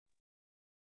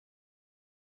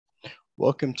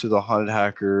Welcome to the Haunted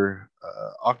Hacker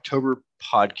October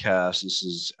podcast. This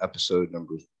is episode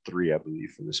number 3, I believe,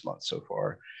 for this month so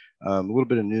far. A little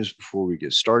bit of news before we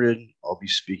get started. I'll be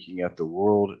speaking at the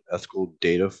World Ethical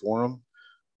Data Forum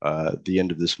at the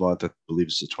end of this month. I believe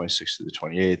it's the 26th to the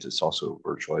 28th. It's also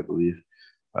virtual, I believe.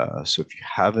 So if you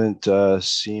haven't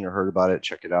seen or heard about it,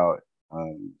 check it out.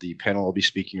 The panel I'll be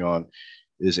speaking on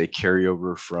is a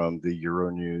carryover from the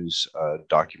Euronews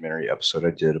documentary episode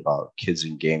I did about kids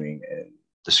in gaming and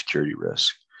the security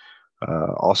risk.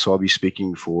 Also, I'll be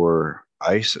speaking for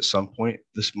ICE at some point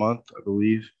this month, I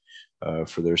believe,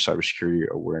 for their Cybersecurity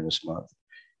Awareness Month.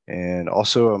 And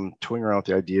also, I'm toying around with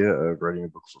the idea of writing a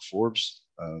book for Forbes.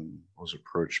 I was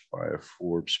approached by a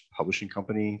Forbes publishing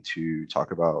company to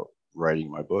talk about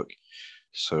writing my book.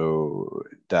 So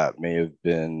that may have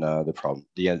been the problem,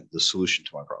 the solution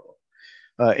to my problem.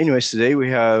 Anyways, today we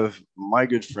have my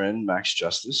good friend Max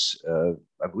Justice.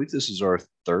 I believe this is our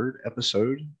 3rd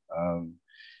episode,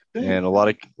 and a lot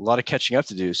of catching up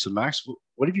to do. So, Max,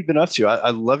 what have you been up to? I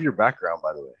love your background,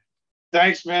 by the way.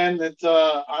 Thanks, man.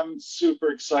 I'm super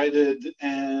excited,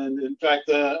 and in fact,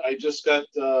 I just got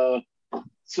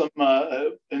some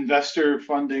investor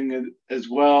funding as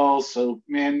well. So,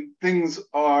 man, things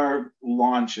are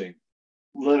launching,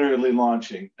 literally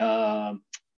launching.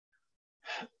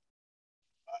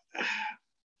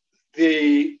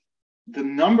 The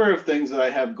number of things that I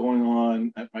have going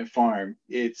on at my farm,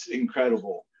 it's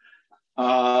incredible.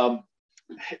 All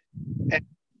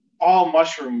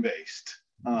mushroom based.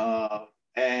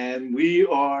 And we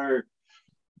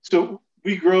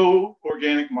grow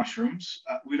organic mushrooms.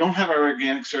 We don't have our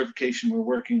organic certification. We're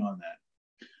working on that.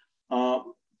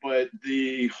 But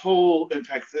in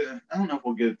fact, I don't know if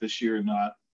we'll get it this year or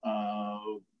not,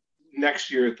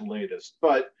 next year at the latest.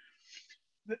 But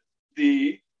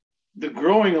the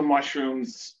growing of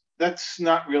mushrooms, that's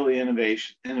not really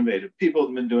innovative. People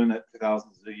have been doing that for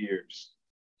thousands of years.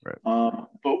 Right.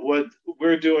 But what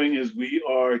we're doing is we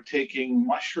are taking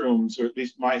mushrooms, or at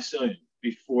least mycelium,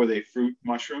 before they fruit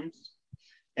mushrooms,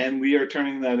 and we are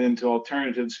turning that into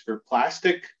alternatives for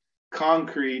plastic,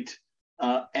 concrete,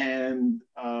 and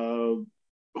home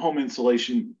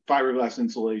insulation, fiberglass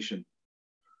insulation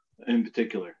in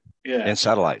particular. Yeah. And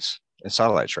satellites,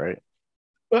 right?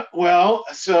 Well,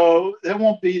 so there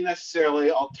won't be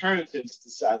necessarily alternatives to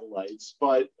satellites,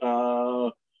 but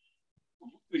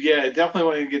yeah, definitely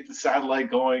want to get the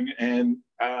satellite going. And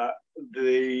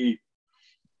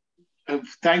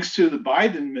thanks to the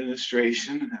Biden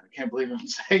administration, I can't believe I'm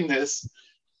saying this,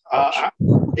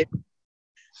 it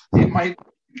might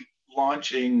be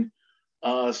launching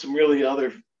some really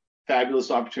other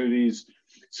fabulous opportunities.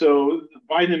 So the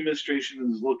Biden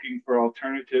administration is looking for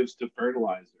alternatives to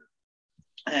fertilizer.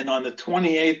 And on the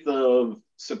 28th of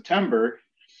September,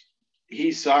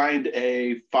 he signed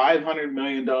a $500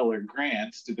 million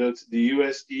grant to go to the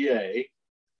USDA.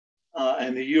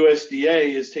 And the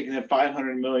USDA is taking that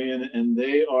 $500 million, and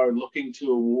they are looking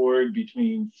to award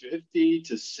between 50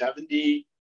 to 70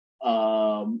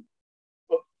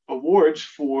 awards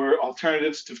for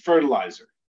alternatives to fertilizer.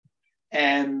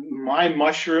 And my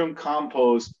mushroom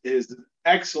compost is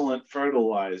excellent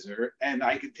fertilizer, and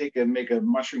I could make a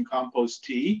mushroom compost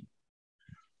tea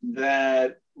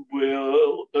that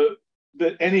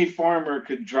any farmer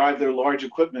could drive their large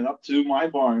equipment up to my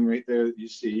barn right there that you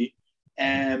see,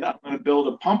 and I'm going to build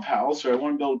a pump house, or I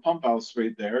want to build a pump house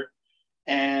right there,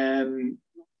 and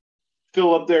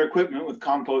fill up their equipment with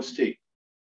compost tea.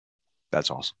 That's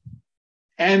awesome.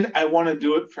 And I want to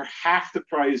do it for half the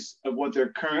price of what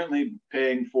they're currently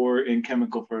paying for in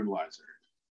chemical fertilizer.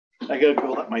 I got to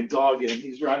go let my dog in.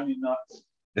 He's driving me nuts.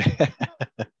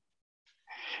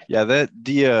 Yeah,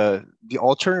 the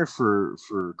alternative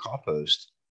for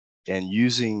compost and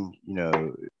using,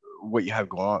 what you have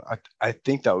going on, I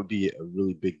think that would be a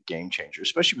really big game changer,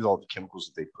 especially with all the chemicals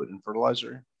that they put in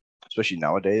fertilizer, especially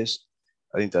nowadays.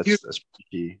 I think that's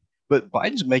key. But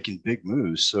Biden's making big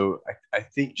moves. So I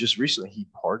think just recently he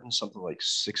pardoned something like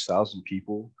 6,000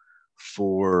 people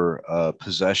for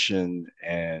possession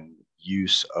and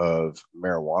use of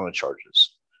marijuana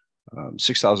charges.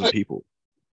 6,000 people.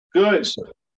 Good.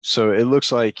 So it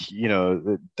looks like,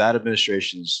 that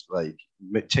administration's like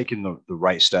taking the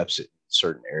right steps in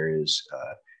certain areas.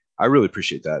 I really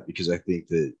appreciate that, because I think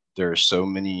that there are so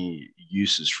many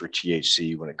uses for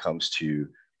THC when it comes to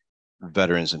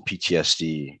veterans and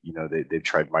PTSD. They've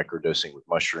tried microdosing with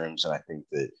mushrooms, and I think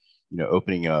that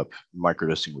opening up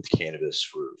microdosing with cannabis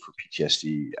for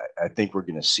PTSD, I think we're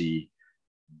going to see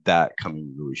that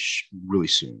coming really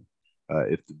soon,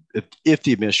 if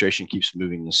the administration keeps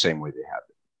moving the same way they have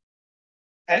been.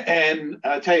 And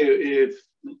I'll tell you, if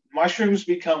mushrooms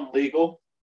become legal,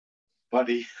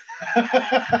 buddy.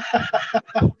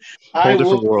 Whole I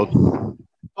different will. world.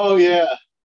 Oh yeah,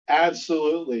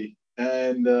 absolutely.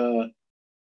 And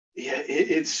yeah,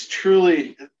 it's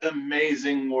truly an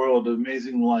amazing world,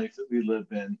 amazing life that we live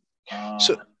in.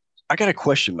 So I got a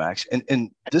question, Max,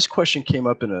 and this question came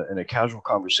up in a casual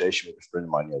conversation with a friend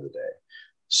of mine the other day.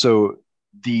 So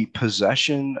the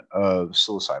possession of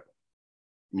psilocybin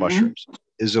mhm. mushrooms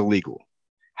is illegal.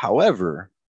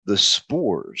 However, the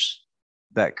spores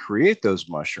that create those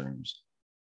mushrooms,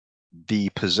 the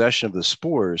possession of the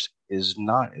spores is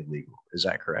not illegal. Is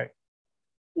that correct?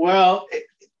 Well,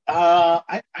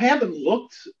 I haven't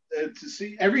looked to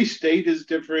see. Every state is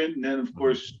different, and then of Mhm.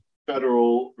 course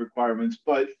federal requirements.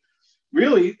 But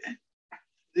really,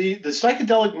 the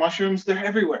psychedelic mushrooms, they're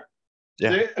everywhere.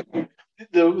 Yeah. They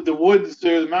the woods,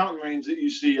 they're the mountain range that you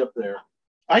see up there.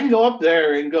 I can go up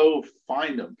there and go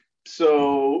find them. Mhm.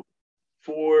 So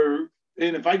for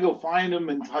and if I go find them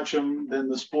and touch them, then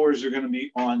the spores are going to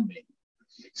be on me.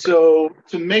 So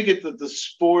to make it that the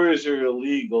spores are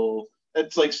illegal,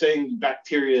 that's like saying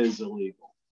bacteria is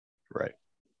illegal. Right.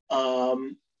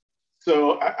 Um,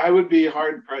 so I would be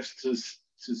hard pressed to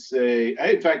say.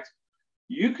 In fact,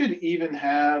 you could even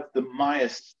have the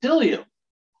mycelium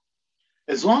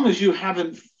as long as you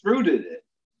haven't fruited it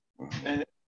Mhm. and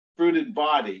fruited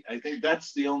body. I think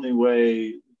that's the only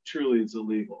way truly it's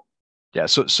illegal. Yeah.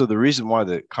 So the reason why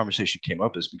the conversation came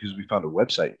up is because we found a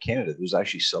website in Canada that was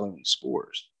actually selling the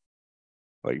spores,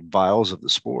 like vials of the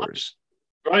spores.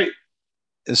 Right.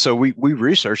 And so we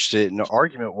researched it, and the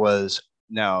argument was,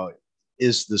 now,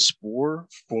 is the spore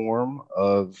form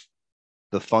of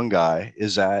the fungi,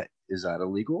 is that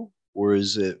illegal, or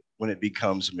is it when it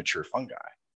becomes a mature fungi?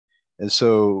 And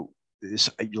so it's,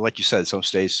 like you said, some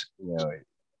states,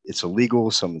 it's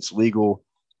illegal, some it's legal.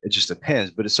 It just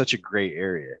depends, but it's such a gray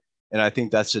area. And I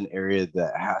think that's an area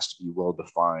that has to be well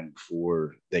defined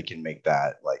before they can make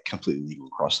that like completely legal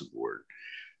across the board.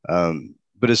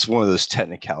 But it's one of those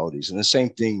technicalities. And the same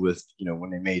thing with, when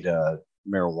they made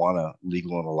marijuana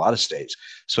legal in a lot of states,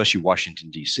 especially Washington,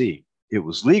 D.C., it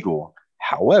was legal.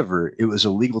 However, it was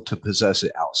illegal to possess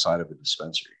it outside of a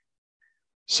dispensary.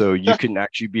 So you couldn't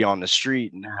actually be on the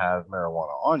street and have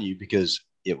marijuana on you because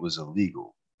it was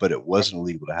illegal, but it wasn't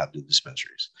illegal to have the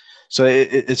dispensaries. So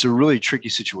it's a really tricky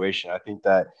situation. I think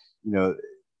that, you know,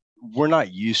 we're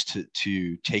not used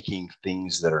to taking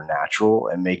things that are natural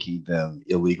and making them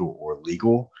illegal or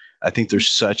legal. I think there's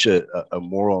such a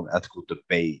moral and ethical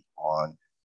debate on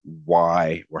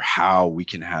why or how we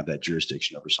can have that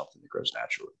jurisdiction over something that grows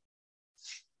naturally.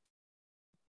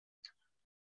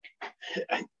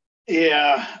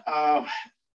 Yeah.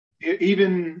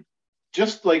 Even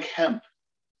just like hemp.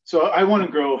 So I want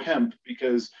to grow hemp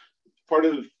because part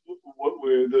of what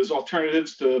we're there's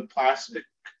alternatives to plastic,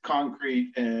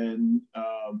 concrete, and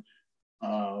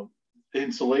uh,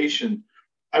 insulation.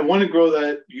 I want to grow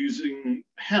that using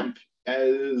hemp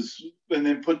as, and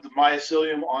then put the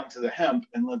mycelium onto the hemp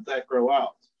and let that grow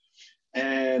out.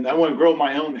 And I want to grow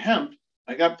my own hemp.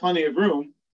 I got plenty of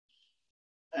room,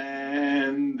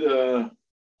 and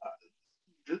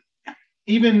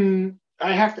even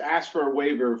I have to ask for a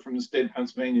waiver from the state of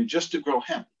Pennsylvania just to grow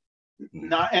hemp. Mhm.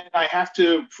 Not, and I have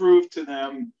to prove to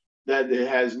them that it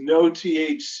has no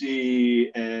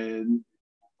THC, and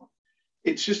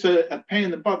it's just a pain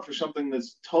in the butt for something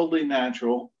that's totally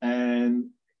natural. And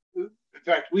in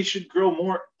fact, we should grow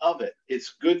more of it.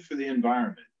 It's good for the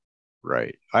environment.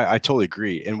 Right. I totally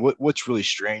agree. And what's really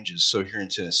strange is, so here in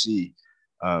Tennessee,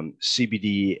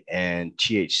 CBD and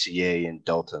THCA and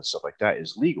Delta and stuff like that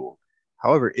is legal.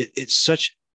 However, it's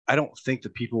such, I don't think the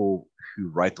people who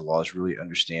write the laws really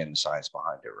understand the science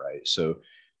behind it, right? So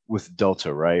with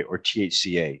Delta, right, or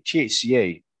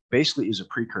THCA basically is a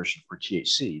precursor for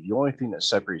THC. The only thing that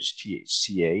separates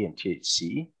THCA and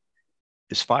THC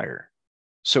is fire.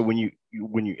 So when you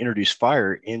introduce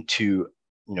fire into,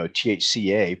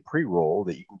 THCA pre-roll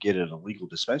that you can get at a legal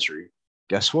dispensary,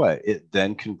 guess what? It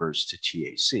then converts to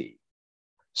THC.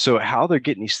 So how they're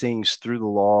getting these things through the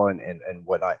law and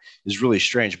whatnot is really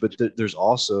strange. But there's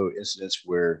also incidents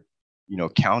where,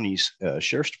 counties,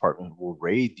 sheriff's department will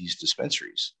raid these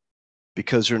dispensaries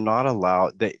because they're not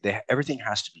allowed. They everything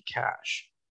has to be cash.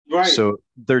 Right. So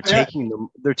they're Yeah,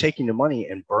 taking the money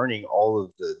and burning all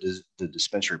of the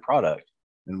dispensary product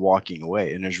and walking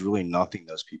away. And there's really nothing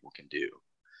those people can do.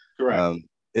 correct.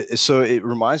 So it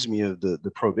reminds me of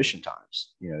the prohibition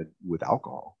times, with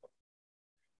alcohol.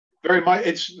 Very much.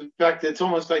 It's in fact, it's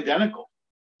almost identical.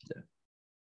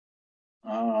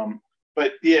 Yeah.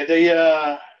 But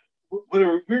yeah,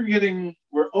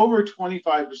 we're over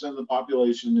 25% of the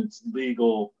population. It's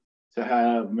legal to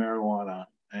have marijuana,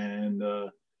 and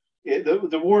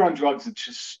the war on drugs is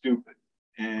just stupid,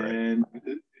 and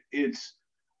it's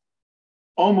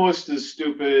almost as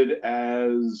stupid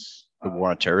as The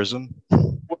war on terrorism.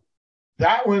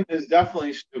 That one is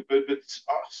definitely stupid, but it's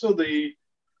also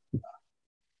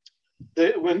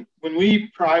when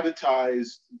we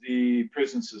privatized the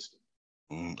prison system.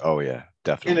 Oh yeah,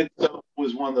 definitely. In itself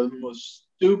was one of the most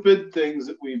stupid things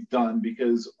that we've done,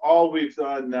 because all we've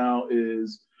done now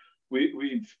is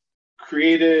we've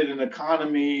created an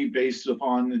economy based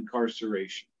upon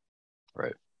incarceration.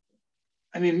 Right.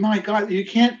 I mean, my God, you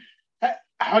can't.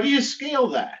 How do you scale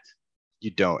that?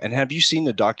 You don't. And have you seen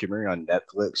the documentary on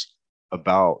Netflix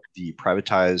about the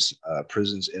privatized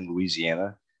prisons in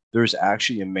Louisiana? There's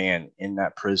actually a man in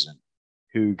that prison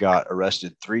who got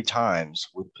arrested 3 times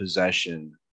with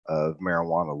possession of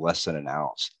marijuana less than an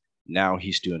ounce. Now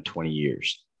he's doing 20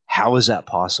 years. How is that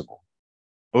possible?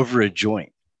 Over a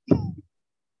joint.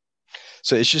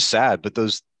 So it's just sad, but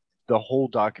the whole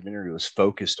documentary was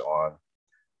focused on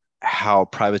how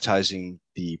privatizing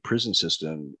the prison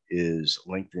system is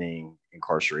lengthening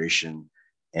incarceration,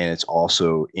 and it's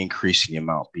also increasing the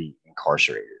amount being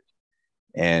incarcerated.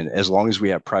 And as long as we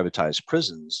have privatized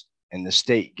prisons and the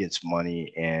state gets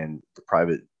money and the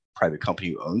private company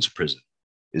who owns prison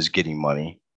is getting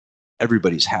money,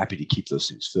 everybody's happy to keep those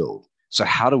things filled. So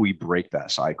how do we break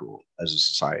that cycle as a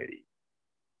society?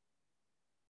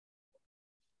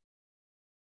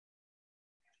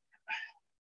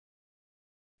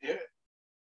 Yeah.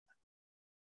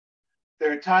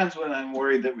 There are times when I'm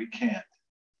worried that we can't.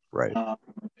 Right.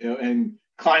 And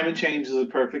climate change is a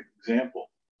perfect example.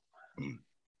 Mm.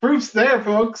 Proof's there,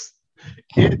 folks.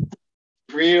 It's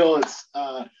real.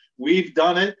 We've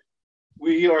done it.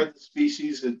 We are the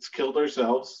species that's killed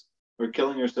ourselves. We're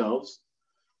killing ourselves.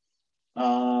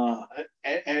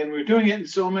 And we're doing it in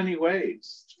so many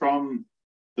ways, from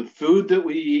the food that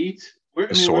we eat. We're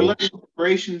letting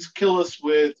corporations kill us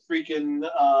with freaking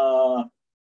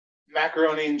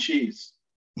macaroni and cheese.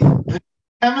 The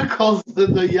chemicals,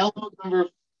 the yellow number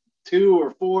 2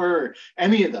 or 4, or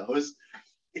any of those,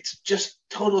 it's just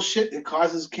total shit. It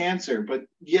causes cancer, but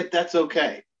yet that's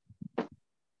okay.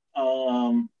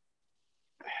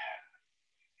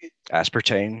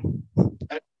 Aspartame.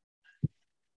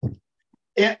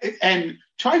 And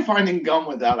try finding gum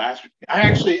without aspartame. I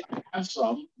actually have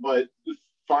some, but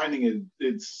finding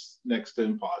it's next to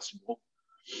impossible.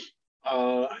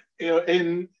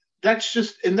 And that's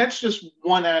just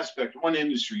one aspect, one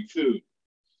industry, food.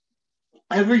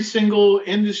 Every single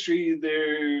industry,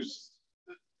 there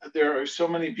are so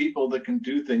many people that can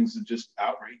do things that just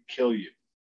outright kill you.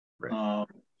 Right.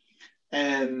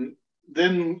 And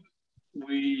then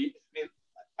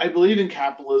I believe in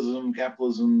capitalism.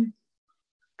 Capitalism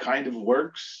kind of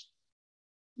works,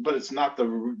 but it's not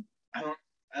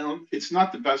it's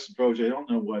not the best approach. I don't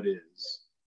know what is.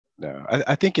 No,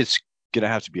 I think it's going to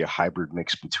have to be a hybrid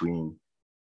mix between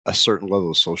a certain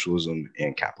level of socialism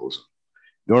and capitalism.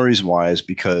 The only reason why is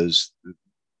because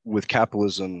with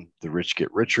capitalism, the rich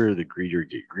get richer, the greedier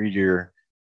get greedier,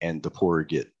 and the poorer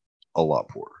get a lot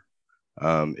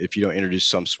poorer. If you don't introduce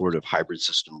some sort of hybrid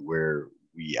system where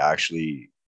we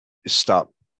actually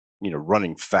stop,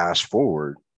 running fast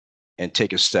forward and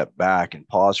take a step back and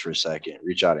pause for a second,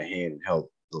 reach out a hand and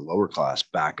help the lower class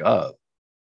back up,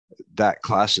 that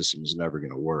class system is never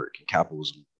going to work, and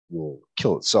capitalism will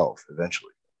kill itself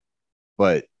eventually.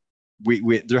 But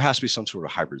there has to be some sort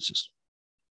of hybrid system.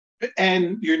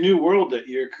 And your new world that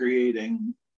you're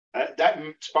creating,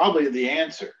 that's probably the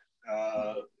answer.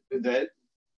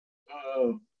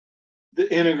 The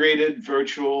integrated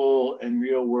virtual and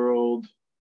real world.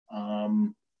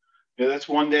 That's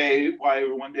one day I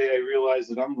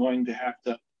realized that I'm going to have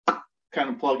to kind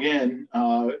of plug in,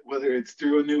 whether it's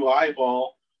through a new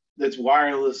eyeball that's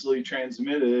wirelessly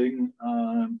transmitting,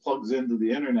 plugs into the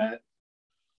internet.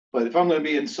 But if I'm going to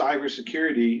be in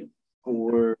cybersecurity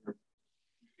for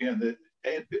 10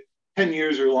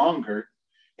 years or longer,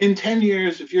 in 10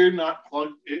 years, if you're not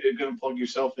going to plug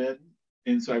yourself in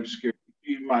cybersecurity,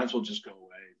 you might as well just go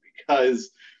away,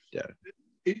 because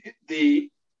the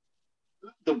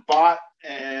bot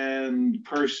and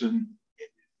person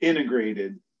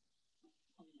integrated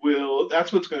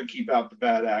that's what's going to keep out the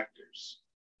bad actors.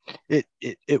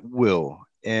 It will.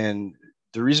 And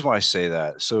the reason why I say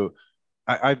that, so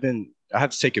I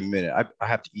have to take a minute. I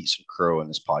have to eat some crow in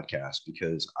this podcast,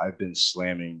 because I've been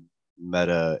slamming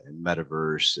meta and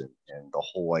metaverse and the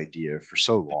whole idea for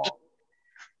so long,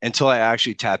 until I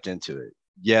actually tapped into it.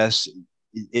 Yes,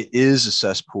 it is a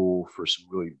cesspool for some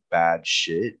really bad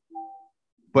shit,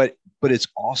 but it's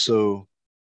also,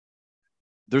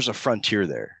 there's a frontier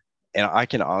there. And I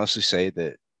can honestly say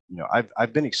that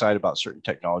I've been excited about certain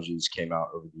technologies came out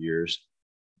over the years,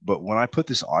 but when I put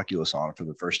this Oculus on for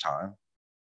the first time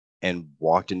and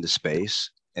walked into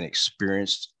space and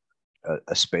experienced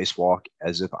a spacewalk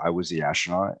as if I was the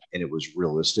astronaut and it was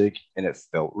realistic and it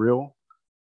felt real,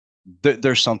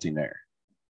 there's something there.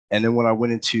 And then when I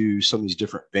went into some of these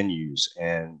different venues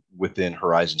and within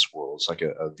Horizons World, it's like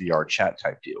a VR chat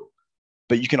type deal,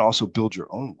 but you can also build your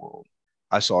own world.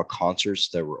 I saw concerts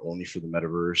that were only for the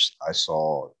metaverse. I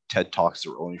saw TED Talks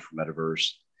that were only for metaverse.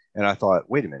 And I thought,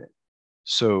 wait a minute.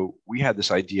 So we had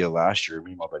this idea last year,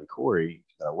 me and my buddy Corey,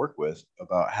 that I work with,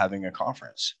 about having a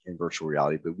conference in virtual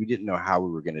reality, but we didn't know how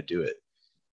we were going to do it.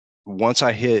 Once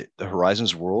I hit the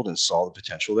Horizons World and saw the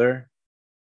potential there,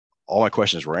 all my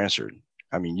questions were answered.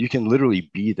 I mean, you can literally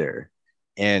be there.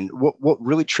 And what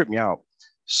really tripped me out,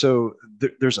 so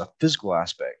there's a physical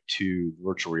aspect to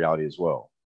virtual reality as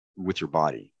well with your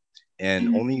body. And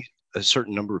Mhm. only a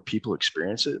certain number of people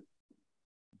experience it.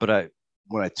 But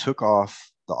when I took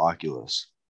off the Oculus,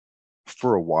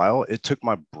 for a while, it took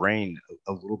my brain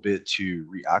a little bit to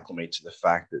reacclimate to the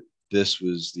fact that this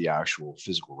was the actual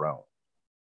physical realm,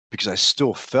 because I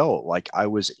still felt like I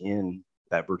was in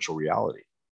that virtual reality.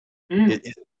 Mm.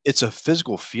 It's a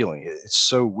physical feeling. It's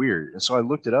so weird. And so I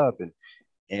looked it up,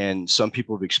 and some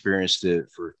people have experienced it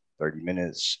for 30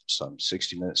 minutes, some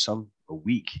 60 minutes, some a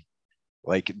week.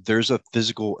 Like there's a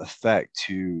physical effect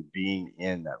to being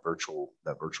in that virtual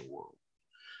world.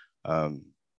 Um,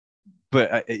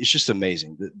 but it's just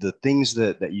amazing the things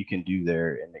that you can do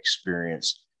there and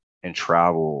experience and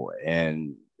travel,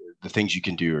 and the things you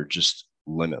can do are just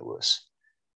limitless.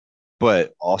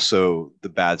 But also the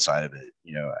bad side of it,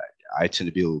 I tend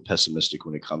to be a little pessimistic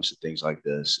when it comes to things like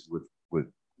this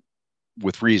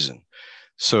with reason.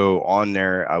 So on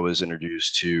there, I was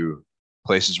introduced to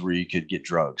places where you could get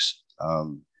drugs.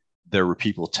 There were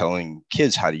people telling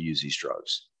kids how to use these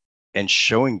drugs and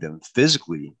showing them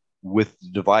physically with the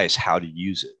device how to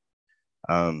use it.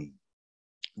 Um,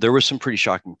 there were some pretty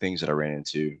shocking things that I ran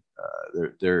into.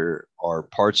 There are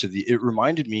parts of it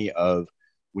reminded me of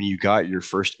when you got your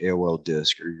first AOL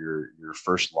disk or your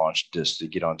first launch disk to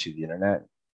get onto the internet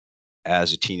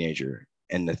as a teenager,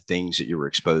 and the things that you were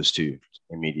exposed to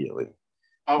immediately.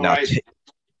 All Now, right.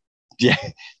 yeah,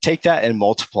 take that and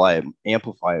multiply it,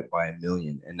 amplify it by a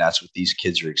million, and that's what these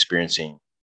kids are experiencing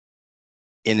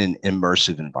in an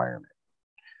immersive environment.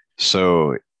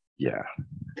 So, yeah,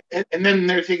 And then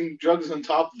they're taking drugs on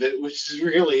top of it, which is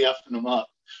really effing them up.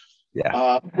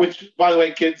 yeah, Which, by the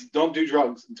way, kids, don't do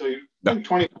drugs until you're no, like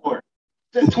 24.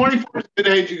 24 is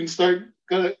the age you can start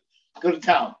go to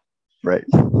town. right,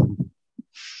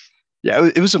 yeah,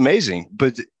 it was amazing.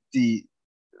 But the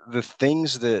the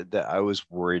things that I was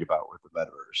worried about with the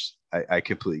metaverse, I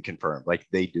completely confirmed. Like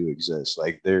they do exist.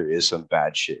 Like there is some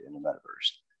bad shit in the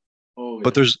metaverse, Oh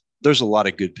but yeah. there's a lot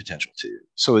of good potential too.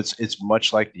 So it's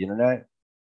much like the internet,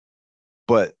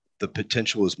 but the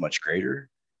potential is much greater.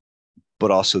 But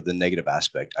also the negative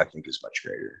aspect I think is much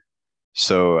greater.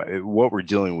 So what we're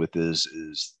dealing with is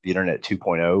the internet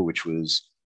 2.0, which was,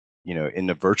 in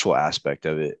the virtual aspect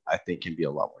of it, I think can be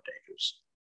a lot more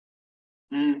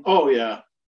dangerous. Oh yeah.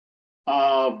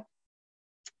 Um,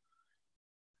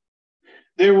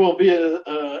 there will be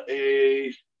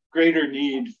a greater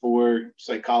need for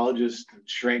psychologists and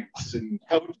shrinks and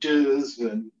coaches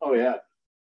and oh yeah,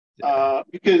 Yeah.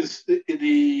 because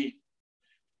the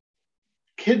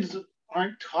kids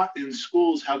aren't taught in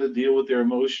schools how to deal with their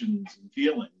emotions and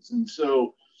feelings, and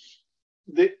so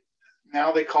they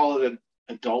now they call it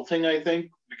adulting. I think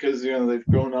because they've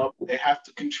grown up, they have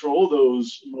to control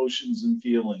those emotions and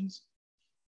feelings.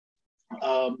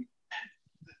 Um,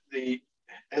 the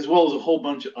as well as a whole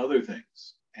bunch of other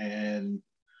things, and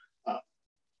uh,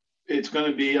 it's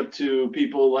going to be up to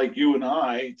people like you and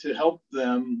I to help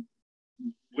them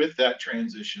with that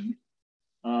transition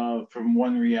from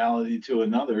one reality to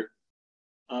another.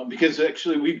 Because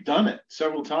actually, we've done it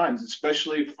several times,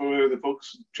 especially for the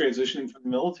folks transitioning from the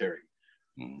military.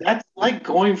 Mm. That's like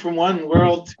going from one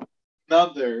world to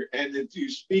another, and if you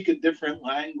speak a different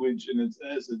language, and it's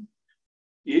as a,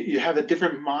 you have a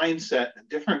different mindset, a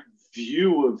different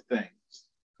view of things.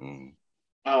 Mm.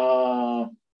 Uh,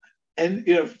 and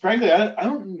frankly, I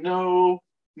don't know.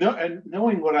 No, and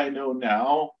knowing what I know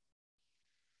now,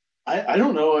 I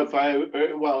don't know if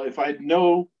if I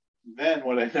know then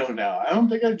what I know now, I don't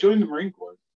think I'd join the Marine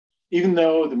Corps, even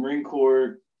though the Marine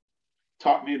Corps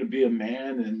taught me to be a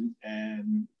man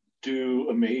and do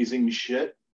amazing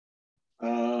shit.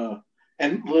 Uh,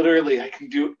 and literally, I can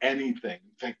do anything.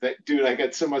 In fact, that dude, I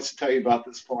got so much to tell you about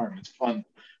this farm. It's fun,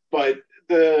 but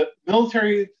the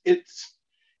military, it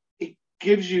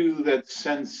gives you that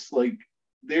sense like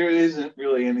there isn't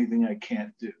really anything I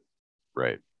can't do.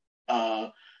 Right.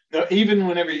 No, even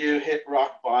whenever you hit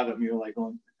rock bottom, you're like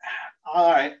going,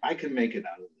 all right, I can make it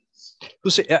out of this.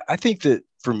 Well, see, I think that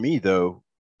for me, though,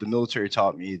 the military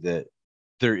taught me that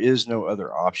there is no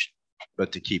other option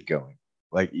but to keep going.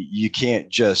 Like you can't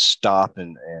just stop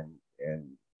and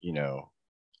you know,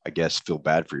 I guess feel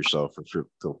bad for yourself or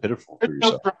feel pitiful for No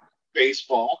yourself.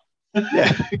 baseball.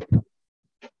 Yeah.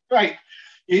 Right.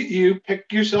 You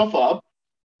pick yourself up,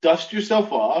 dust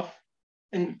yourself off,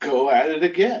 and go at it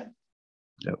again.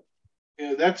 Yep. You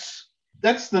know, that's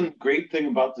the great thing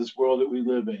about this world that we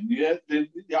live in. Yeah,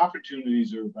 the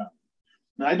opportunities are about.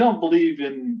 And I don't believe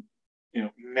in,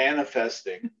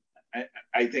 manifesting.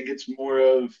 I think it's more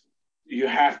of you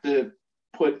have to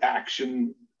put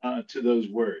action to those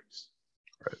words.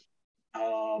 Right.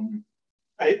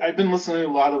 I've been listening to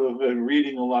a lot of and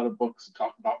reading a lot of books that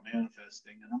talk about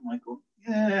manifesting, and I'm like, well,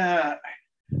 yeah,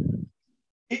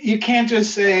 you can't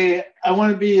just say I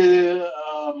want to be a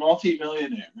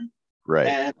multi-millionaire, Right.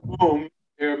 and boom,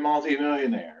 you're a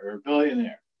multi-millionaire or a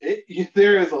billionaire.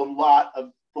 There is a lot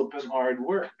of flipping hard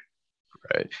work.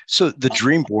 Right. So the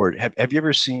dream board, have you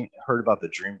ever heard about the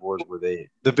dream board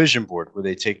the vision board where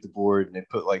they take the board and they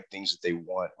put like things that they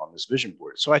want on this vision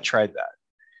board? So I tried that.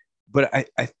 But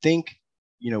I think,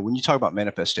 when you talk about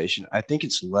manifestation, I think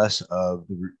it's less of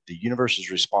the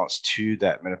universe's response to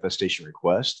that manifestation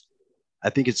request. I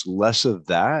think it's less of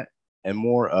that and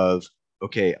more of,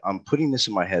 okay, I'm putting this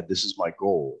in my head. This is my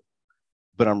goal,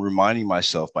 but I'm reminding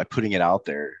myself by putting it out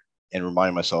there and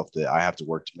reminding myself that I have to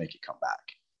work to make it come back.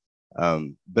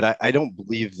 But I don't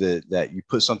believe that you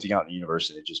put something out in the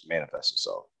universe and it just manifests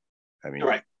itself. I mean,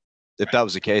 right. If that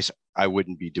was the case, I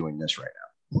wouldn't be doing this right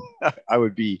now. I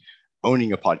would be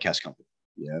owning a podcast company.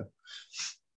 Yeah.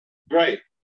 Right.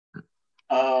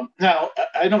 Now,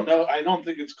 I don't know. I don't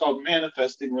think it's called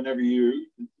manifesting whenever you're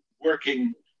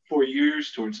working for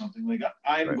years towards something. Like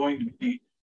I'm Right. going to be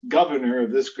governor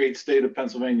of this great state of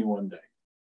Pennsylvania one day.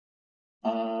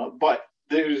 But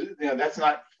that's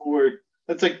not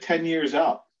that's like 10 years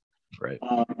out. Right.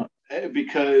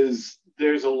 Because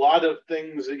there's a lot of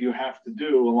things that you have to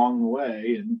do along the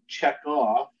way and check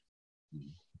off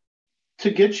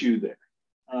to get you there.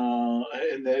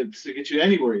 And to get you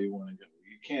anywhere you want to go.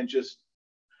 You can't just,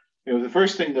 the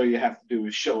first thing though you have to do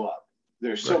is show up.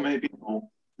 There's so many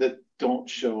people that don't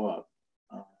show up,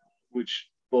 which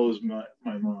blows my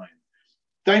mind.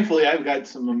 Thankfully, I've got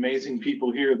some amazing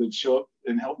people here that show up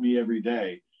and help me every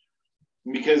day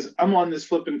because I'm on this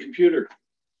flipping computer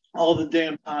all the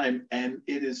damn time, and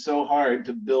it is so hard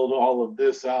to build all of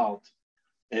this out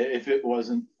if it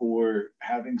wasn't for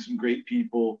having some great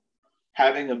people,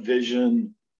 having a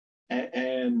vision,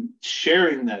 and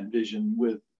sharing that vision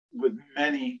with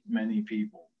many, many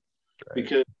people. Right.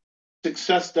 Because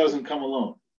success doesn't come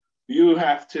alone. You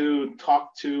have to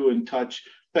talk to and touch.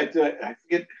 In fact, I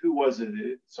forget who was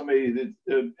it. Somebody that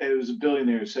it was a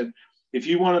billionaire said, if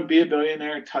you want to be a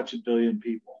billionaire, touch a billion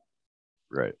people.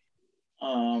 Right.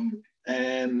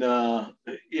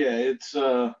 It's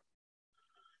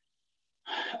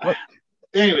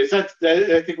anyways,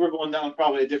 I think we're going down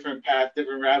probably a different path,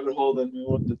 different rabbit hole than we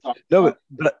wanted to talk about.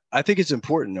 But I think it's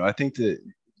important. I think that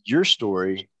your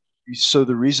story, so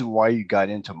the reason why you got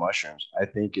into mushrooms, I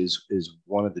think is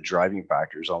one of the driving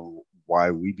factors on why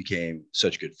we became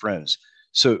such good friends.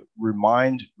 So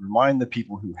remind the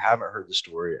people who haven't heard the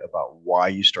story about why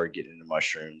you started getting into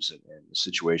mushrooms and the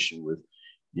situation with,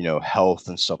 health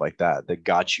and stuff like that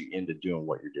got you into doing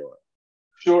what you're doing.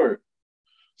 Sure.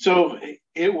 So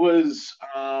it was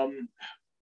about,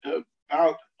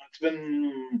 it's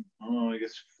been, I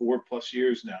guess 4+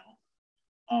 years now.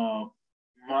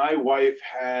 My wife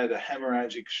had a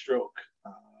hemorrhagic stroke,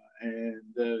 and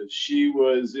she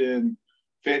was in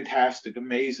fantastic,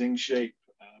 amazing shape.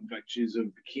 In fact, she's a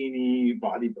bikini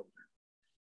bodybuilder.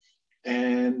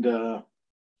 And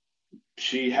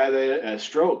she had a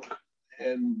stroke.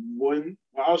 And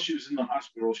while she was in the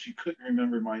hospital, she couldn't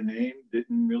remember my name,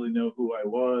 didn't really know who I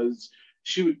was.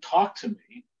 She would talk to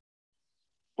me,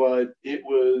 but it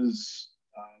was,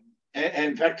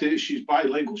 and in fact, she's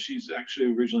bilingual. She's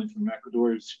actually originally from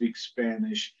Ecuador, speaks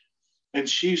Spanish, and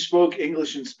she spoke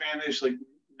English and Spanish like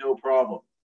no problem.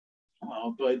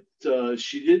 But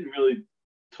she didn't really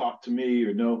talk to me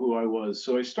or know who I was.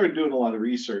 So I started doing a lot of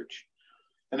research.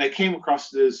 And I came across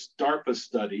this DARPA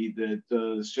study that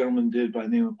this gentleman did by the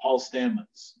name of Paul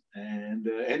Stamets. And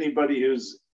anybody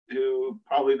who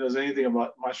probably knows anything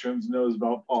about mushrooms knows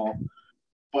about Paul.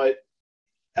 But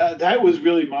that was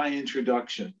really my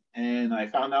introduction. And I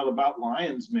found out about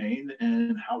lion's mane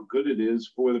and how good it is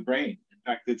for the brain. In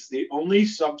fact, it's the only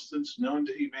substance known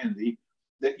to humanity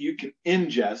that you can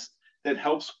ingest that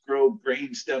helps grow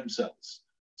brain stem cells.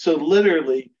 So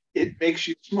literally, it makes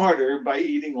you smarter by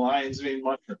eating lion's mane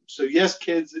mushrooms. So yes,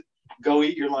 kids, go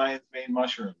eat your lion's mane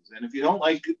mushrooms. And if you don't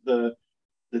like the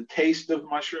taste of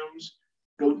mushrooms,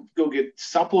 go get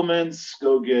supplements,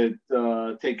 go get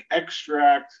take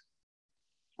extract.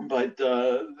 But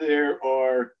there's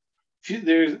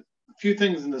a few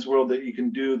things in this world that you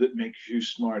can do that makes you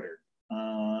smarter.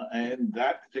 And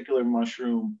that particular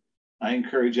mushroom, I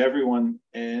encourage everyone.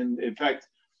 And in fact,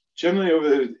 generally over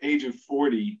the age of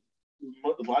 40,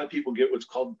 a lot of people get what's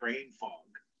called brain fog.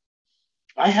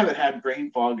 I haven't had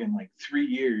brain fog in like 3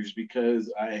 years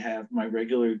because I have my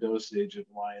regular dosage of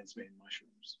lion's mane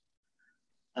mushrooms.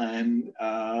 And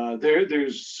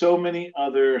there's so many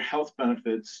other health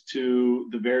benefits to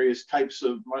the various types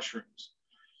of mushrooms.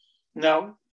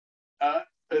 Now,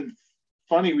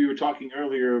 funny, we were talking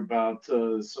earlier about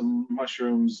some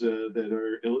mushrooms that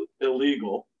are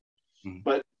illegal,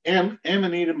 but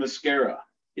Amanita muscaria,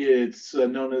 it's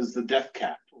known as the death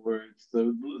cap, or it's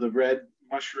the red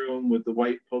mushroom with the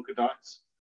white polka dots,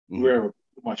 rare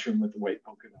mushroom with the white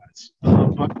polka dots.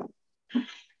 But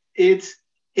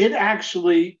it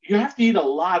actually, you have to eat a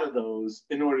lot of those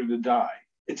in order to die.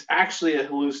 It's actually a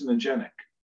hallucinogenic.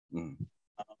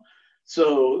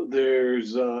 So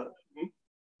there's a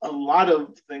lot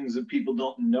of things that people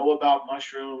don't know about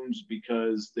mushrooms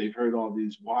because they've heard all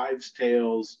these wives'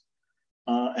 tales.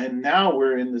 And now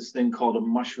we're in this thing called a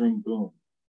mushroom boom.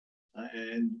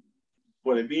 And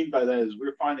what I mean by that is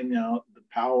we're finding out the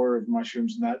power of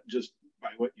mushrooms, not just by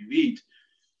what you eat,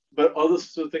 but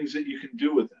also things that you can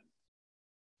do with them.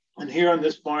 And here on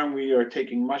this farm, we are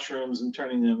taking mushrooms and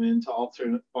turning them into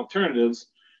alternatives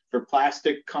for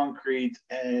plastic, concrete,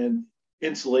 and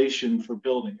insulation for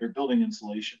building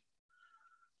insulation.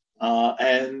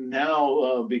 And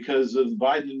now, because of the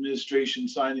Biden administration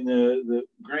signing the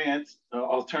grant,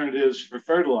 alternatives for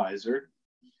fertilizer,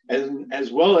 and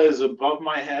as well as above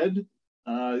my head,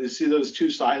 you see those 2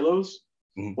 silos?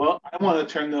 Well, I want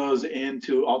to turn those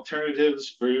into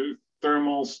alternatives for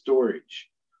thermal storage.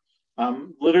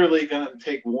 I'm literally going to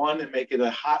take one and make it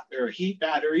a hot or a heat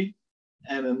battery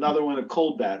and another one a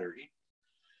cold battery.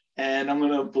 And I'm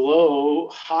going to blow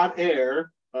hot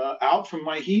air out from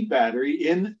my heat battery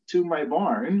into my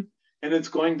barn, and it's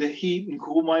going to heat and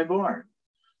cool my barn.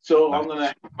 So I'm going to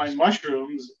have my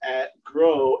mushrooms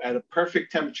grow at a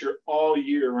perfect temperature all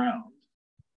year round.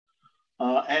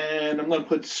 And I'm going to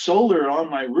put solar on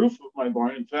my roof of my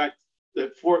barn. In fact,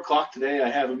 at 4 o'clock today, I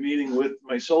have a meeting with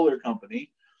my solar company.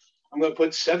 I'm going to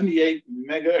put 78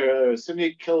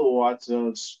 kilowatts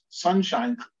of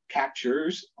sunshine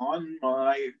captures on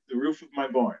the roof of my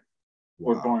barn.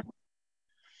 Or barn.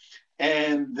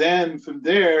 And then from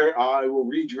there, I will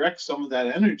redirect some of that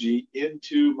energy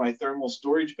into my thermal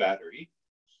storage battery.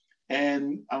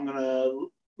 And I'm going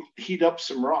to heat up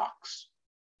some rocks.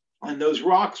 And those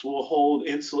rocks will hold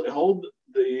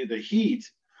the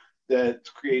heat that's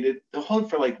created. They'll hold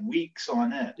for like weeks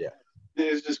on end. Yeah.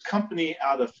 There's this company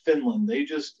out of Finland.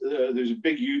 There's a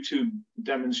big YouTube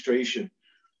demonstration.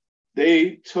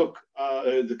 They took,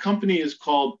 the company is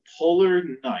called Polar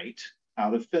Night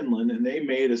out of Finland, and they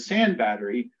made a sand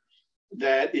battery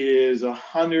that is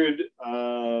 100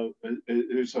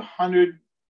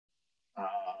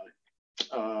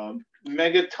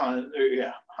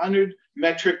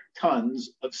 metric tons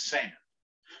of sand.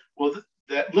 Well,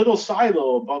 that little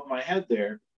silo above my head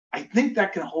there, I think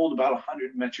that can hold about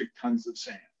 100 metric tons of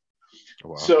sand.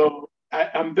 Wow. So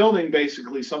I'm building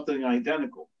basically something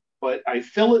identical, but I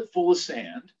fill it full of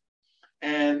sand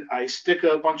and I stick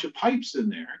a bunch of pipes in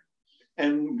there.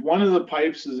 And one of the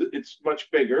pipes it's much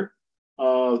bigger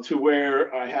to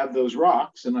where I have those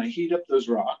rocks, and I heat up those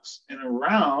rocks and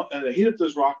I heat up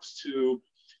those rocks to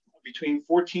between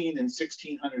 14 and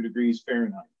 1600 degrees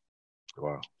Fahrenheit.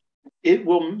 Wow.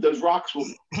 Those rocks will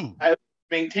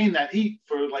maintain that heat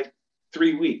for like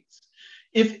 3 weeks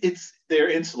if they're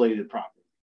insulated properly.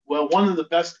 Well, one of the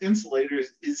best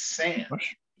insulators is sand.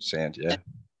 Sand, yeah.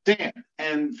 Sand.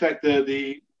 And in fact,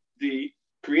 the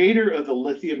creator of the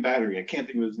lithium battery, I can't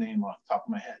think of his name off the top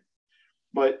of my head,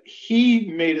 but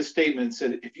he made a statement and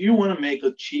said, if you want to make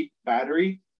a cheap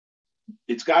battery,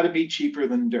 it's got to be cheaper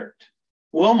than dirt.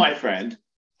 Well, my friend,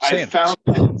 I found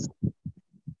this.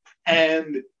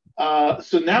 And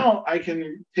so now I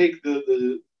can take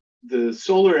the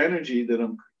solar energy that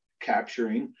I'm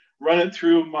capturing, run it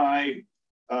through my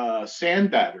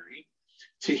sand battery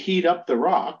to heat up the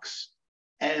rocks,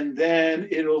 and then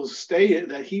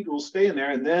that heat will stay in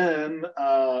there. And then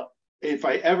if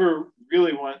I ever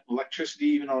really want electricity,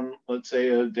 even on, let's say,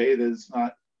 a day the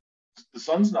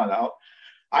sun's not out,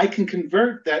 I can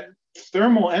convert that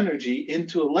thermal energy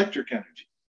into electric energy.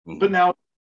 Mm-hmm. But now,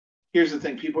 here's the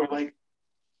thing: people are like,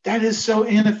 that is so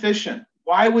inefficient.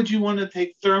 Why would you want to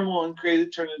take thermal and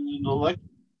turn it into electric?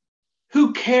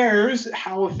 Who cares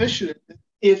how efficient it is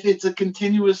if it's a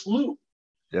continuous loop?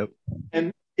 Yep.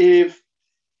 And if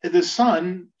the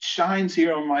sun shines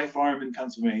here on my farm in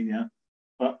Pennsylvania,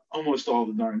 almost all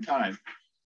the darn time.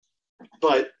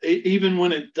 But even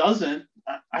when it doesn't,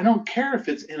 I don't care if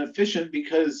it's inefficient,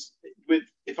 because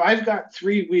if I've got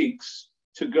 3 weeks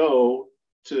to go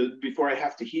before I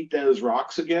have to heat those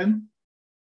rocks again,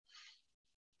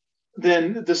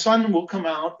 then the sun will come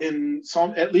out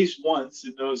at least once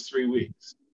in those 3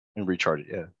 weeks. And recharge it,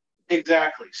 yeah.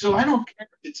 Exactly. So I don't care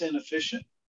if it's inefficient.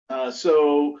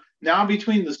 So now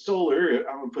between the solar,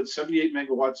 I'm gonna put 78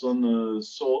 megawatts on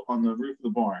the roof of the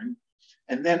barn,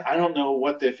 and then I don't know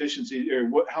what the efficiency or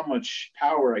how much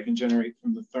power I can generate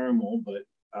from the thermal, but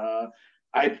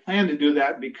I plan to do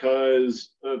that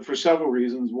because for several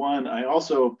reasons. One, I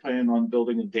also plan on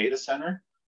building a data center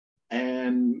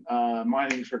and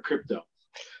mining for crypto.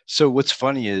 So what's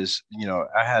funny is,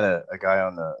 I had a guy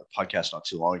on the podcast not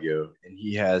too long ago, and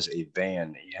he has a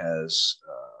van. He has,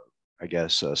 I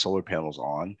guess, solar panels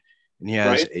on, and he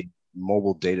has a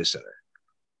mobile data center.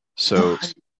 So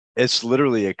it's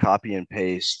literally a copy and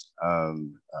paste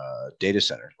data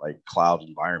center, like cloud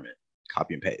environment,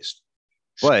 copy and paste.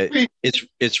 But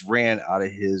it's ran out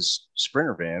of his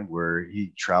Sprinter van, where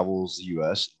he travels the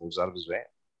U.S. and lives out of his van.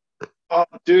 Oh,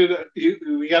 dude,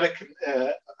 we got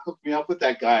to hook me up with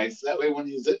that guy, so that way when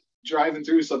he's driving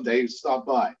through someday, stop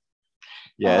by.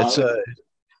 Yeah, it's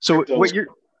so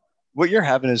what you're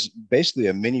having is basically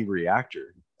a mini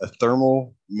reactor, a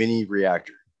thermal mini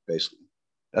reactor, basically.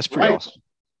 That's pretty awesome.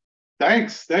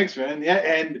 Thanks, man. Yeah,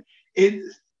 and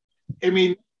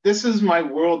this is my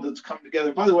world that's come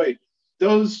together. By the way,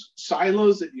 those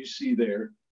silos that you see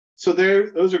there, so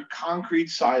those are concrete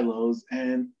silos,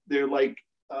 and they're like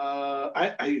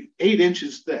 8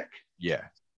 inches thick. Yeah.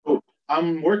 So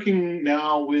I'm working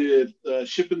now with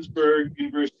Shippensburg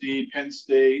University, Penn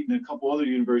State, and a couple other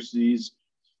universities.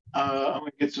 I'm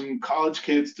going to get some college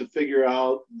kids to figure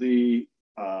out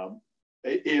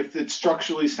if it's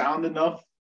structurally sound enough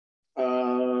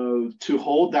to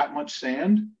hold that much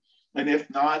sand. And if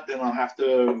not, then I'll have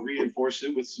to reinforce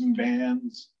it with some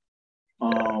bands.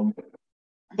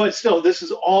 But still, this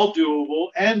is all doable,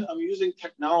 and I'm using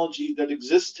technology that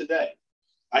exists today.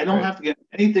 I don't have to get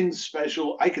anything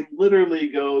special. I can literally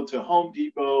go to Home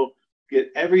Depot, get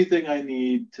everything I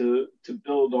need to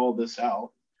build all this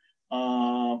out.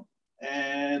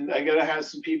 And I got to have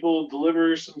some people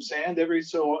deliver some sand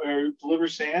or deliver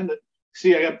sand.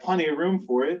 See, I got plenty of room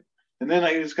for it. And then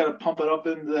I just got to pump it up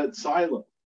into that silo.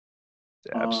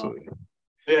 Yeah, absolutely.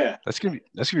 Yeah, that's gonna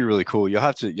be really cool. You'll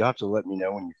have to let me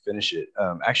know when you finish it.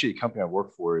 Actually, a company I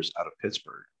work for is out of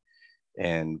Pittsburgh,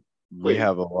 and we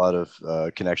have a lot of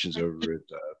connections over at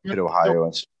Pitt, Ohio,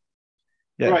 and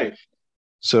yeah. Right.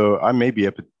 So I may be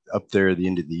up there at the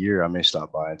end of the year. I may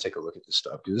stop by and take a look at this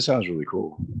stuff, because it sounds really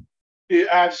cool. You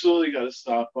absolutely got to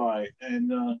stop by,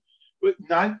 and but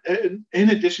not in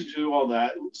addition to all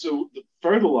that. So the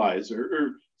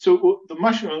fertilizer, the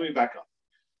mushroom. Let me back up.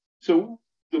 So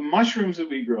the mushrooms that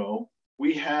we grow,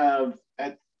 we have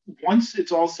once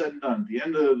it's all said and done, at the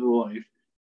end of the life,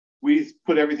 we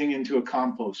put everything into a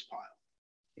compost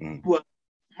pile. Well,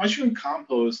 mushroom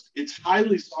compost, it's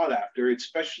highly sought after,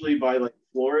 especially by like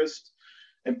florists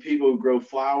and people who grow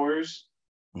flowers,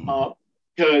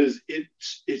 because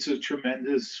it's a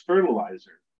tremendous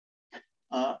fertilizer.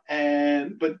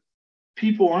 But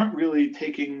people aren't really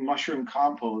taking mushroom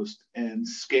compost and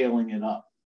scaling it up.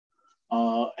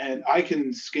 And I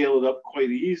can scale it up quite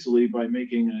easily by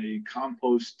making a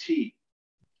compost tea.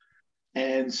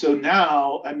 And so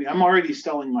now, I'm already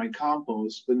selling my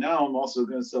compost, but now I'm also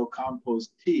going to sell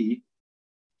compost tea,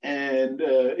 and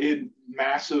in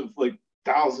massive, like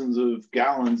thousands of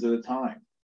gallons at a time.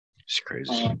 It's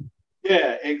crazy.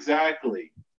 Yeah,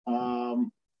 exactly.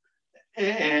 And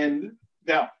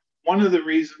now, one of the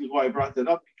reasons why I brought that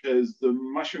up, because the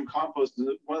mushroom compost is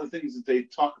one of the things that they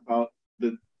talk about,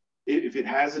 that if it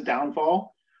has a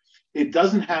downfall, it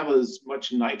doesn't have as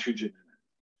much nitrogen in it.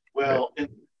 Well, in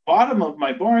the bottom of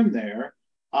my barn there,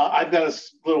 I've got a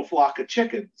little flock of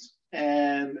chickens,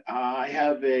 and I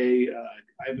have a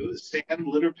sand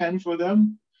litter pen for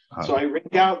them. So I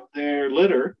rake out their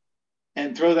litter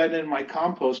and throw that in my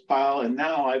compost pile, and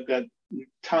now I've got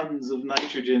tons of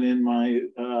nitrogen in my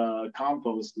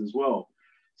compost as well.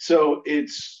 So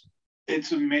it's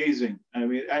amazing.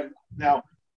 Now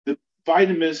the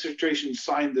Biden administration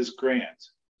signed this grant.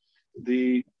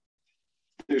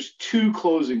 There's 2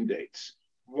 closing dates.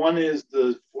 One is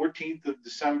the 14th of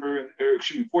December, or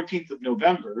excuse me, 14th of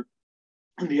November,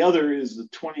 and the other is the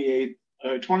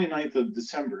 29th of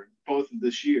December, both of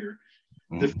this year.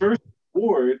 The first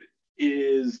award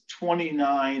is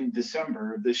 29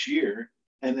 December of this year,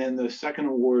 and then the second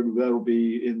award that'll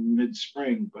be in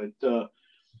mid-spring. But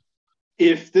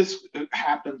if this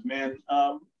happens, man,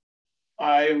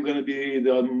 I am going to be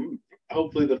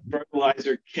hopefully the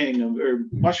fertilizer king or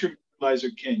mushroom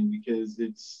fertilizer king, because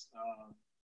it's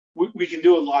we can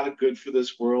do a lot of good for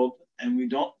this world, and we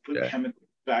don't put chemicals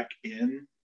back in.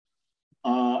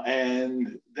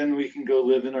 And then we can go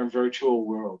live in our virtual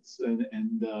worlds and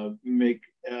make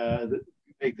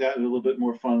that a little bit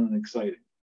more fun and exciting.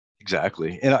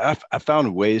 Exactly. And I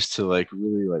found ways to like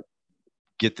really like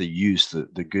get the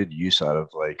good use out of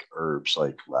like herbs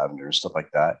like lavender and stuff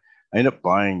like that. I ended up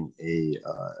buying a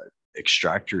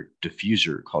extractor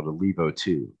diffuser called a Levo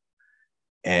 2.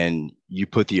 And you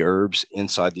put the herbs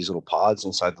inside these little pods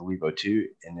inside the Levo 2,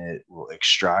 and it will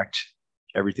extract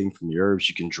everything from the herbs.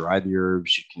 You can dry the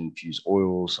herbs, you can infuse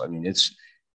oils. I mean, it's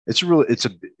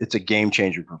a game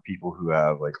changer for people who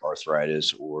have like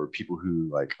arthritis or people who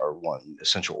like are wanting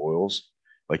essential oils.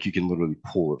 Like you can literally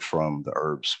pull it from the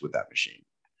herbs with that machine.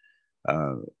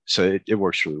 So it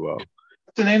works really well.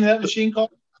 What's the name of that machine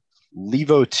called?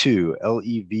 Levo 2,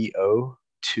 Levo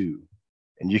 2,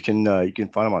 and you can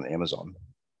find them on Amazon.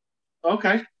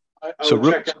 Okay, so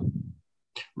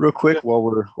real quick, while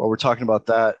we're talking about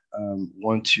that,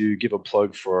 want to give a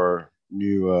plug for our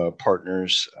new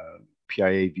partners,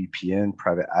 PIA VPN,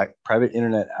 private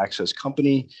internet access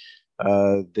company.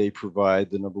 They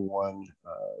provide the number one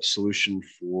solution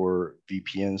for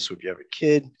VPN. So if you have a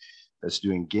kid that's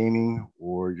doing gaming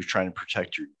or you're trying to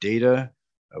protect your data,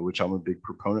 which I'm a big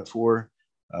proponent for,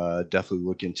 definitely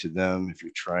look into them. If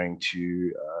you're trying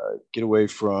to get away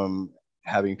from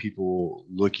having people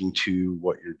looking to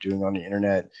what you're doing on the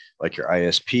internet, like your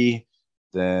ISP,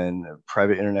 then a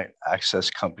private internet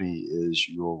access company is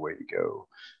your way to go.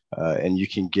 And you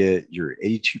can get your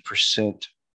 82%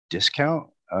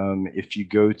 discount if you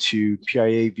go to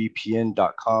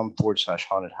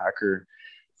piavpn.com/haunted hacker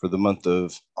for the month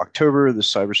of October, the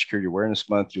Cybersecurity Awareness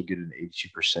Month. You'll get an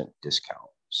 82%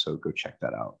 discount. So go check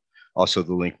that out. Also,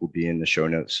 the link will be in the show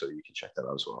notes, so you can check that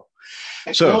out as well.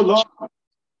 So,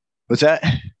 what's that?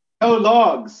 No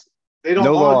logs. They don't.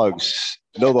 No logs.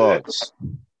 No logs.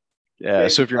 Yeah.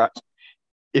 So if your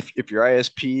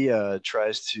ISP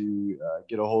tries to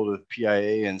get a hold of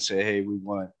PIA and say, "Hey, we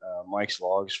want Mike's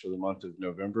logs for the month of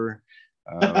November,"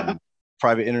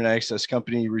 private internet access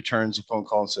company returns a phone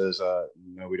call and says,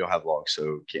 "No, we don't have logs,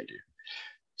 so can't do."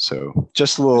 So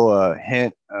just a little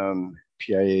hint.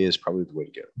 PIA is probably the way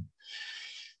to go.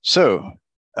 So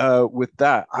with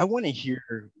that, I want to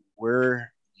hear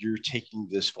where you're taking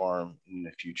this farm in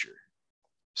the future.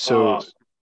 So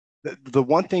the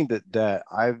one thing that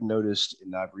I've noticed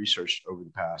and I've researched over the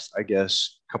past, I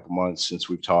guess, couple months since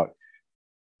we've talked,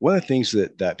 one of the things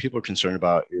that people are concerned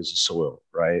about is the soil,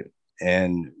 right?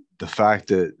 And the fact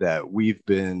that we've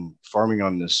been farming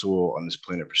on this soil on this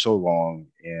planet for so long,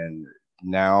 and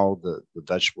now the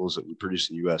vegetables that we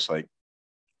produce in the U.S., like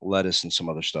lettuce and some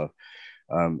other stuff,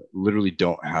 literally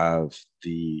don't have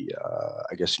the,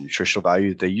 I guess, nutritional value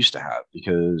that they used to have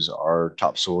because our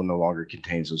topsoil no longer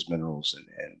contains those minerals and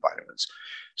vitamins.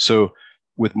 So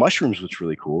with mushrooms, what's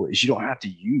really cool is you don't have to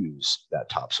use that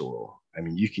topsoil. I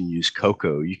mean, you can use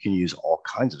cocoa, you can use all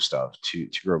kinds of stuff to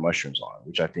grow mushrooms on,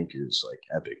 which I think is like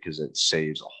epic because it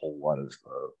saves a whole lot of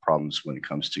problems when it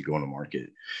comes to going to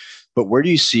market. But where do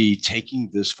you see taking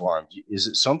this farm? Is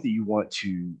it something you want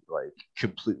to like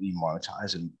completely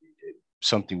monetize and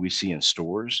something we see in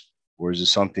stores, or is it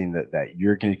something that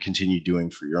you're going to continue doing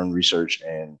for your own research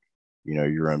and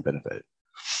your own benefit?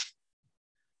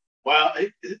 Well,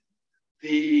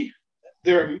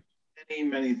 there are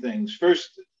many things.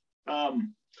 First,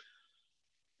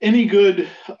 any good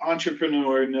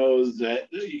entrepreneur knows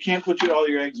that you can't put all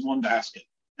your eggs in one basket,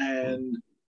 and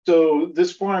so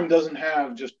this farm doesn't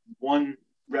have just one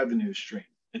revenue stream.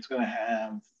 It's going to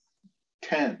have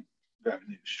 10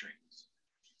 revenue streams.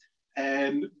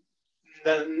 And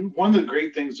then one of the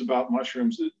great things about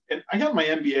mushrooms, and I got my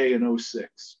MBA in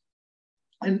 2006,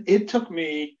 and it took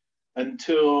me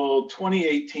until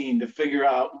 2018 to figure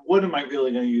out what am I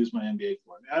really going to use my MBA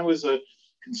for. I was a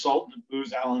consultant at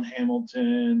Booz Allen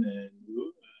Hamilton and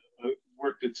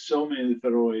worked at so many of the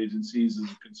federal agencies as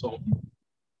a consultant.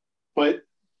 But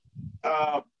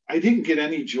I didn't get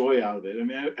any joy out of it. I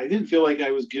mean, I didn't feel like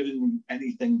I was giving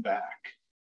anything back.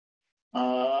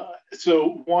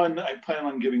 So one, I plan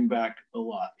on giving back a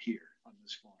lot here on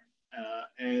this farm.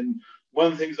 And one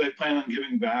of the things I plan on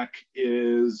giving back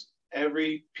is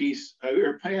every piece,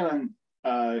 or plan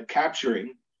on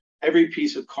capturing every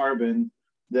piece of carbon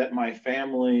that my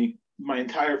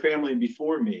entire family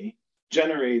before me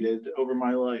generated over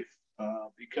my life,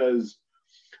 because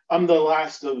I'm the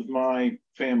last of my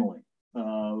family.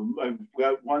 I've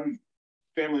got one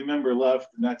family member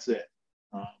left, and that's it.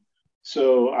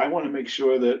 So I want to make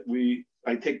sure that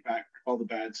I take back all the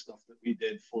bad stuff that we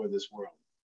did for this world,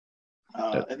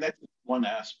 and that's one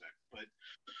aspect. But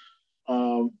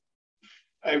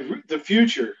the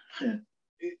future.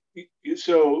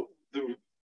 So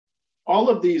all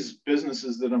of these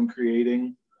businesses that I'm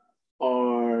creating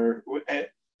are,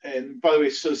 and by the way,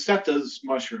 so setas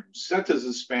mushrooms. Setas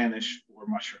is Spanish for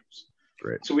mushrooms.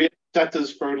 Right. So we have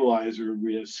setas fertilizer.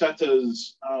 We have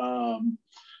setas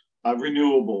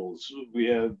renewables. We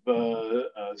have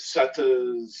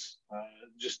setas,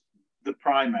 just the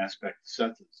prime aspect of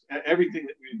setas. Everything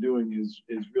that we're doing is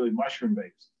really mushroom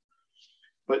based.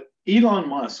 But Elon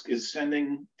Musk is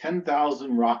sending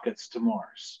 10,000 rockets to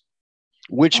Mars.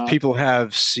 Which people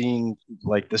have seen,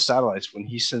 like the satellites, when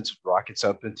he sends rockets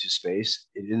up into space,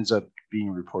 it ends up being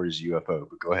reported as UFO.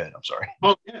 But go ahead. I'm sorry.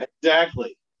 Oh, yeah,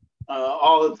 exactly.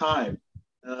 All the time.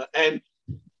 And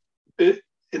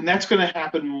that's going to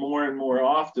happen more and more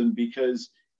often because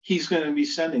he's going to be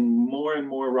sending more and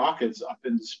more rockets up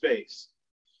into space.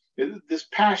 This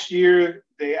past year,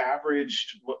 they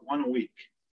averaged one a week.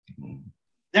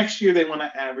 Next year, they want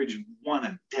to average one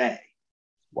a day.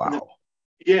 Wow.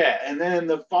 And then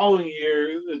the following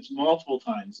year, it's multiple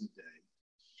times a day.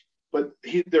 But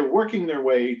they're working their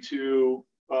way to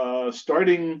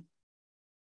starting,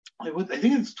 I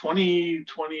think it's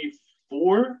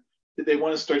 2024, that they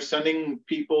want to start sending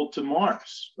people to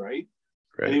Mars, right?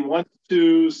 And he wants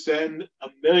to send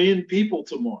 1 million people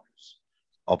to Mars.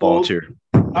 I'll volunteer.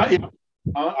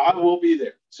 I will be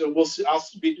there. So we'll see.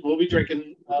 We'll be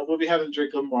drinking. We'll be having a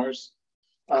drink on Mars,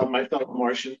 my fellow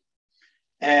Martian.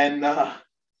 And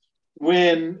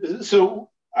so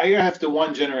I have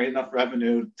to generate enough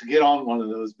revenue to get on one of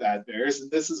those bad bears,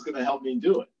 and this is going to help me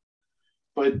do it.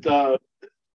 But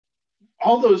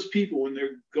all those people, when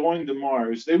they're going to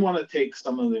Mars, they want to take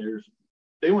some of their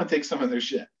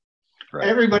shit. Right.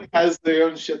 Everybody has their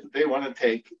own shit that they want to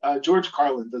take. George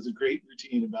Carlin does a great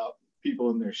routine about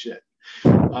people and their shit.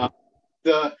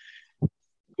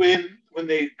 When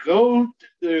they go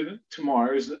to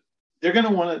Mars, they're going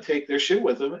to want to take their shit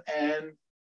with them. And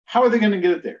how are they going to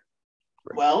get it there?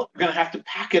 Right. Well, they're going to have to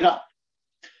pack it up.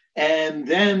 And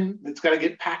then it's got to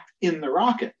get packed in the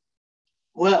rocket.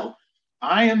 Well,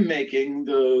 I am making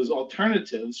those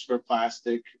alternatives for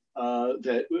plastic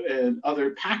and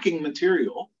other packing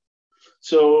material.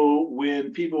 So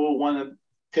when people want to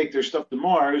take their stuff to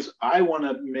Mars, I want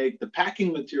to make the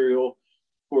packing material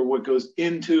for what goes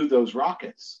into those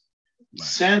rockets. Nice.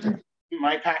 Send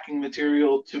my packing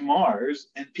material to Mars,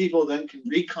 and people then can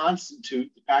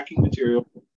reconstitute the packing material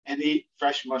and eat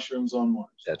fresh mushrooms on Mars.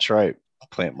 That's right.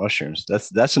 Plant mushrooms.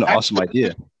 That's an awesome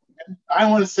idea. I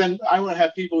want to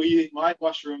have people eating my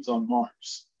mushrooms on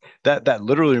Mars. That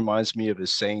literally reminds me of a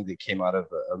saying that came out of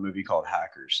a movie called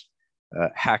Hackers.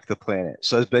 Hack the planet.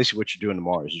 So that's basically what you're doing to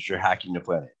Mars, is you're hacking the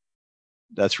planet.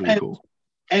 That's really cool.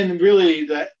 And really,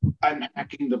 that I'm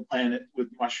hacking the planet with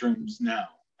mushrooms now.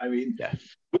 I mean,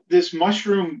 this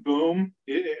mushroom boom,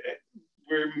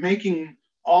 we're making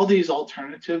all these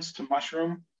alternatives to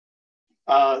mushroom.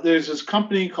 There's this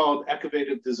company called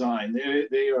Ecovative Design.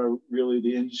 They are really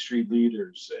the industry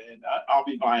leaders, and I'll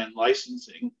be buying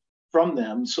licensing from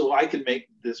them so I can make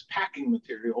this packing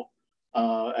material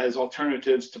as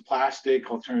alternatives to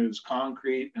plastic, alternatives to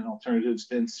concrete, and alternatives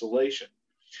to insulation.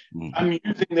 Mm-hmm. I'm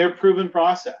using their proven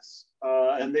process,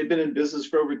 and they've been in business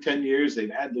for over 10 years.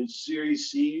 They've had the Series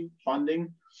C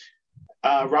funding.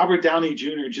 Robert Downey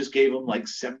Jr. just gave them like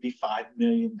 $75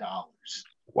 million.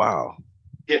 Wow.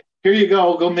 Yeah, here you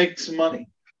go. Go make some money.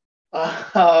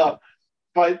 But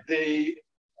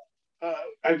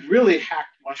I've really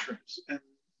hacked mushrooms, and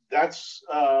that's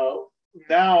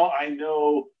now I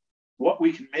know what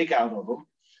we can make out of them.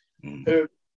 Mm.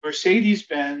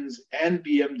 Mercedes-Benz and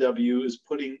BMW is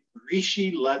putting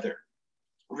reishi leather,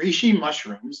 reishi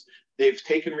mushrooms. They've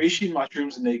taken reishi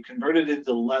mushrooms and they converted it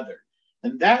into leather.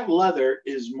 And that leather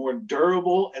is more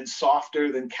durable and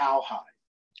softer than cowhide.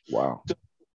 Wow. So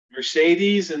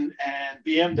Mercedes and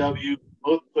BMW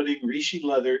both putting reishi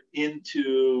leather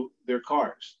into their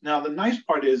cars. Now, the nice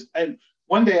part is, and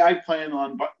one day I plan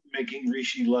on making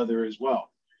reishi leather as well.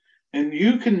 And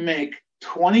you can make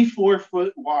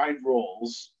 24-foot wide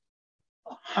rolls,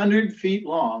 100 feet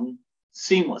long,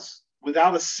 seamless,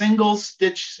 without a single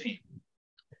stitch seam.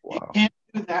 Wow. You can't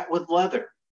do that with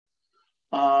leather.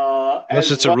 Unless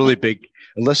as it's a well. really big,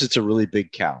 unless it's a really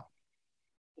big cow.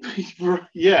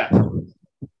 Yeah,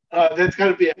 that's got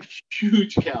to be a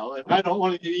huge cow, and I don't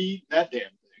want to eat that damn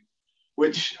thing.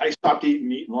 Which I stopped eating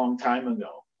meat a long time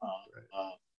ago.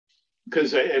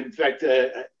 Because in fact,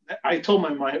 I told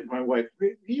my wife,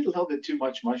 we eat a little bit too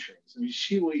much mushrooms. I mean,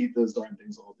 she will eat those darn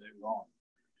things all day long.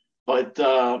 But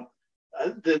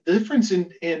the difference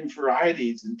in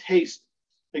varieties and taste,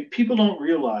 like people don't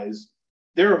realize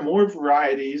there are more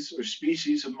varieties or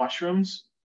species of mushrooms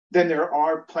than there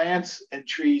are plants and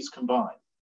trees combined.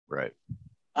 Right.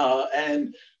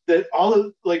 And that all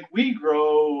of, like, we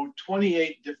grow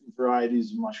 28 different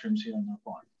varieties of mushrooms here on the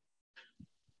farm.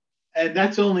 And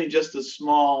that's only just a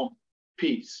small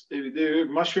piece. There are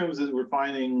mushrooms that we're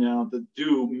finding now that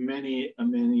do many,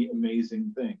 many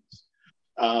amazing things.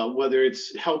 Whether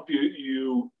it's help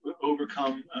you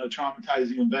overcome a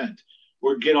traumatizing event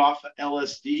or get off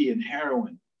LSD and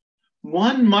heroin.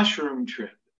 One mushroom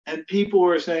trip, and people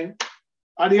were saying,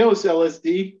 "Adios,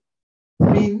 LSD."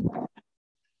 I mean,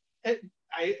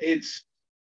 it's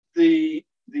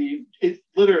it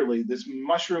literally this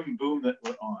mushroom boom that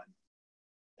we're on.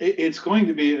 It's going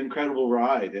to be an incredible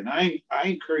ride, and I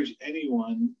encourage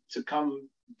anyone to come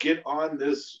get on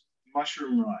this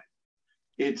mushroom ride.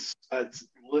 It's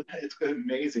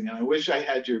amazing, and I wish I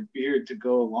had your beard to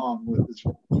go along with this.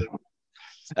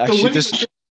 Actually, this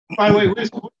by the way, when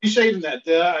are you shaving that?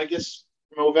 I guess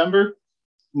November.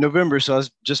 November. So I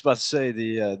was just about to say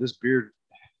the this beard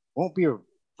won't be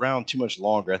around too much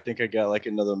longer. I think I got like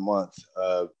another month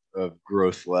of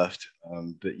growth left.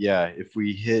 But yeah, if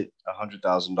we hit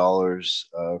 $100,000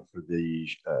 for the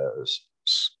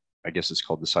I guess it's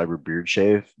called the Cyber Beard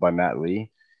Shave by Matt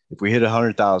Lee. If we hit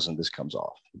 100,000, this comes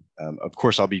off. Of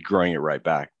course, I'll be growing it right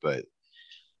back, but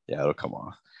yeah, it'll come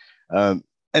off.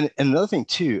 And another thing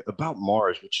too about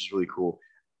Mars, which is really cool.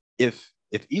 If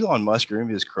Elon Musk or any of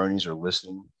his cronies are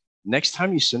listening, next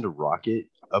time you send a rocket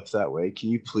up that way, can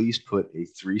you please put a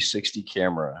 360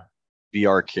 camera,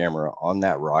 VR camera on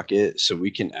that rocket so we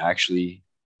can actually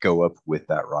go up with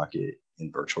that rocket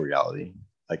in virtual reality?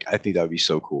 Like, I think that would be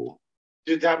so cool.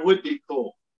 Dude, that would be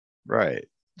cool. Right.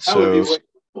 That would be So,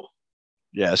 cool.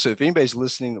 yeah. So if anybody's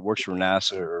listening that works for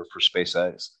NASA or for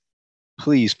SpaceX,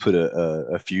 please put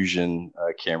a fusion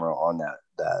camera on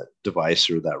that device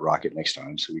or that rocket next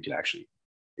time so we can actually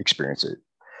experience it.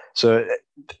 So,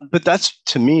 but that's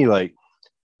to me like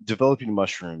developing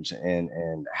mushrooms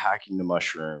and hacking the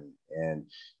mushroom and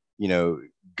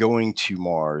going to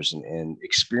Mars and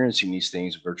experiencing these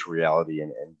things in virtual reality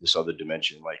and this other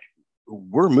dimension. Like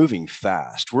we're moving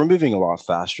fast. We're moving a lot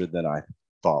faster than I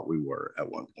thought we were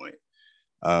at one point.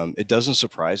 It doesn't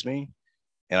surprise me,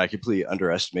 and I completely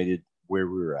underestimated where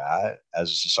we were at as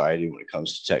a society when it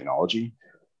comes to technology.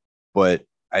 But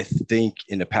I think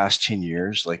in the past 10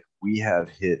 years, like we have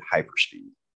hit hyperspeed.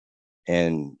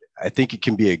 And I think it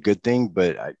can be a good thing,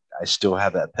 but I still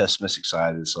have that pessimistic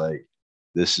side. It's like,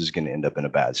 this is going to end up in a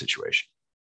bad situation.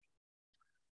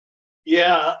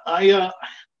 Yeah,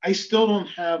 I still don't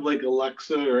have like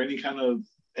Alexa or any kind of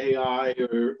AI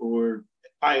or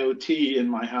IoT in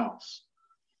my house,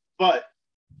 but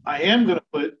I am going to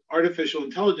put artificial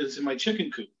intelligence in my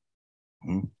chicken coop.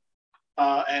 Mm-hmm.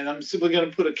 And I'm simply going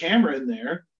to put a camera in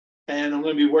there, and I'm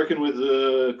going to be working with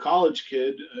a college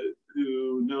kid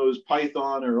who knows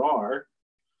Python or R,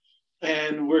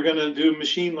 and we're going to do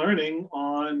machine learning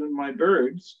on my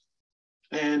birds,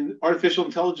 and artificial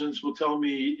intelligence will tell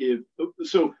me if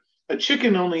so. A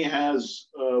chicken only has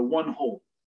one hole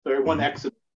or one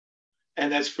exit,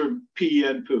 and that's for pee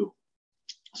and poo.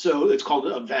 So it's called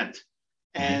a vent.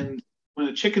 And when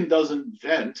a chicken doesn't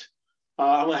vent,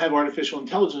 I'm going to have artificial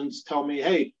intelligence tell me,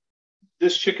 hey,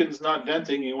 this chicken's not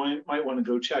venting. You might want to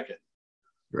go check it.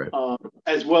 Right.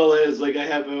 As well as like I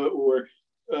have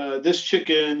this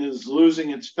chicken is losing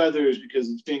its feathers because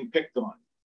it's being picked on,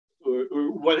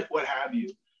 or what have you.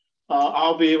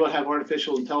 I'll be able to have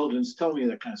artificial intelligence tell me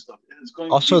that kind of stuff. And it's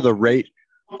going also to the rate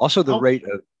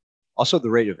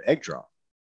of egg drop.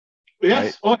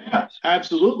 Yes. Right? Oh yeah,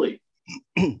 absolutely.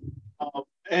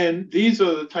 And these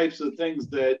are the types of things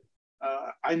that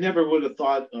I never would have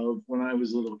thought of when I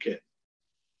was a little kid.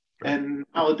 Right. And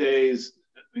nowadays,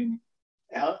 I mean,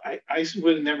 I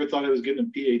would have never thought I was getting a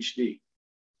PhD.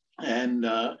 And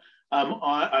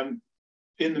I'm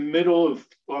in the middle of,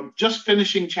 I'm just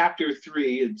finishing chapter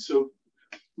 3. And so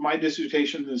my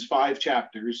dissertation is 5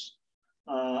 chapters.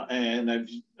 And I'm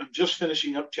just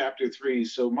finishing up chapter 3.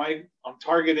 So I'm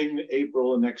targeting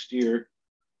April of next year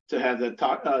to have that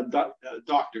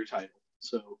doctor title.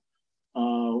 So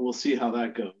we'll see how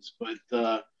that goes. But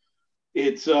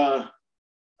it's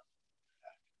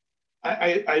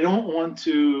I don't want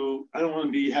to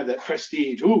have that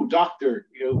prestige. Ooh, doctor.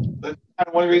 That's kind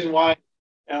of one reason why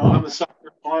I'm a cyber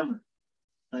farmer.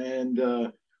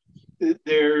 And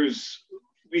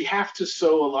we have to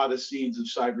sow a lot of seeds of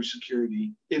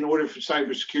cybersecurity in order for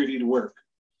cybersecurity to work,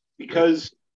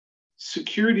 because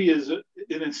security is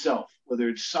in itself, whether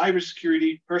it's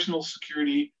cybersecurity, personal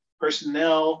security,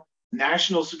 personnel,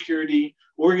 national security,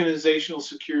 organizational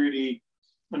security.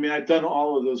 I mean, I've done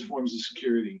all of those forms of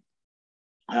security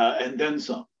and then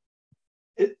some.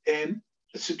 And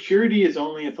security is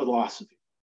only a philosophy.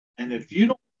 And if you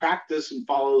don't practice and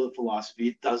follow the philosophy,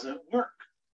 it doesn't work.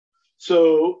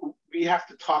 So we have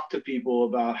to talk to people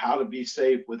about how to be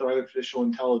safe with artificial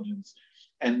intelligence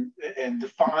and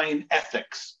define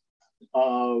ethics,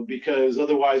 because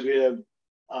otherwise we have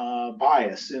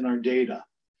bias in our data.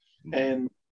 And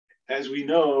as we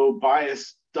know,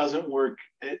 bias doesn't work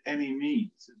at any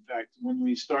means. In fact, when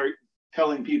we start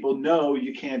telling people, no,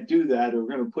 you can't do that, or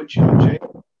we're going to put you in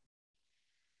jail,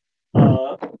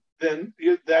 then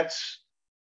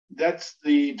that's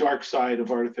the dark side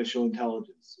of artificial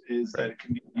intelligence, is that it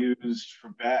can be used for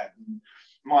bad,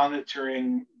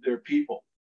 monitoring their people.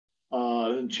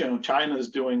 And China is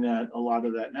doing that, a lot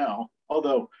of that now,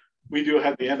 although we do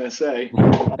have the NSA.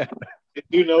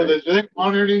 You know that they're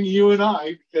monitoring you and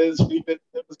I because we've been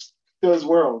in those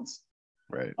worlds.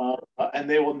 Right. And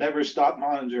they will never stop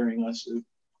monitoring us,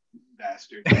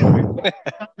 bastard.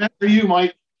 Not for you,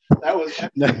 Mike. That was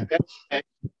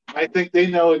I think they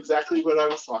know exactly what I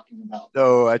was talking about.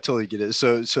 No, I totally get it.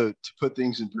 So to put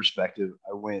things in perspective,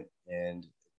 I went and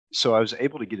so I was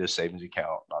able to get a savings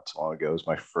account not too long ago. It was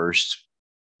my first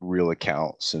real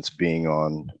account since being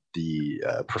on the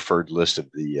preferred list of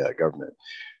the government.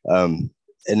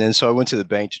 And then so I went to the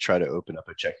bank to try to open up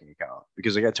a checking account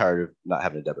because I got tired of not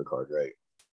having a debit card, right?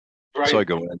 So I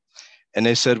go in and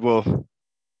they said, well,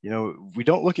 we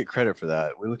don't look at credit for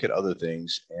that. We look at other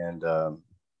things. And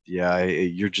yeah,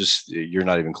 you're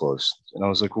not even close. And I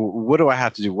was like, well, what do I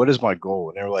have to do? What is my goal?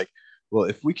 And they were like, well,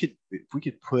 if we could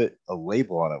put a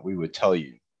label on it, we would tell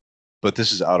you, but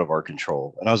this is out of our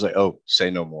control. And I was like, oh,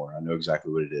 say no more. I know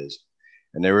exactly what it is.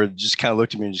 And they were just kind of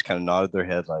looked at me and just kind of nodded their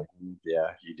head like,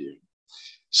 yeah, you do.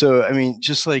 So, I mean,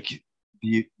 just like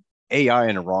the AI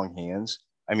in the wrong hands,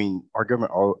 I mean, our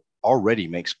government already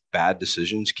makes bad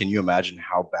decisions. Can you imagine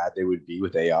how bad they would be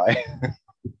with AI?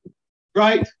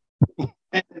 Right.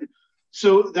 And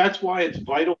so that's why it's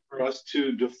vital for us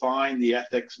to define the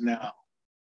ethics now.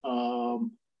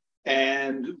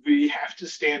 And we have to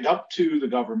stand up to the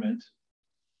government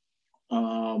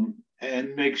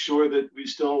and make sure that we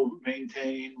still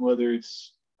maintain, whether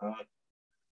it's,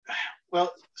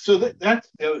 so that's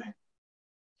the other thing.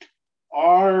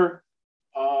 Our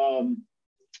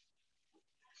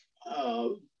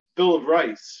Bill of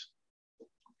Rights,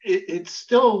 it's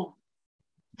still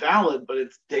valid, but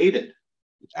it's dated.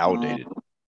 It's outdated.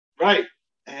 Right.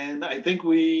 And I think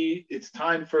it's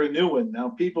time for a new one. Now,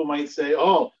 people might say,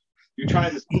 oh, you're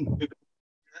trying to. Look,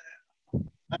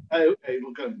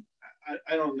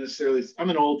 I don't necessarily, I'm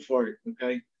an old fart,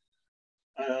 okay?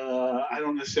 I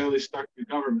don't necessarily start with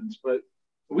governments, but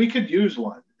we could use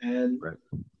one. And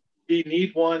we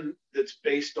need one that's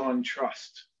based on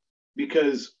trust.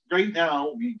 Because right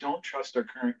now, we don't trust our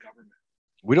current government.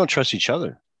 We don't trust each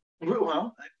other.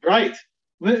 Well, right.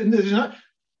 There's not.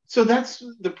 So that's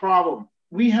the problem.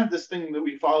 We have this thing that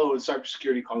we follow in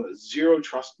cybersecurity called a zero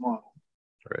trust model.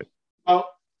 Right. Well,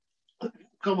 a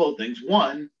couple of things.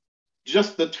 One,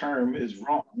 just the term is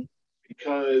wrong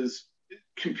because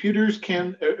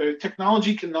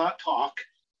technology cannot talk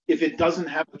if it doesn't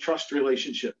have a trust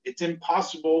relationship. It's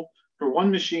impossible for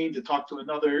one machine to talk to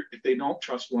another if they don't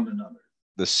trust one another.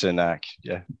 The SYNAC,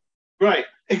 yeah. Right.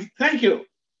 Thank you.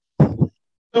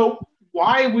 So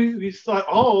why we thought,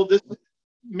 oh, this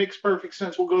makes perfect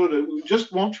sense. We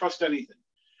just won't trust anything.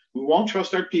 We won't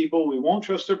trust our people. We won't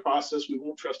trust their process. We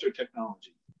won't trust our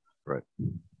technology. Right.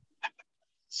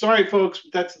 Sorry, folks,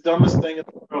 but that's the dumbest thing in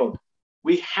the world.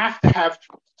 We have to have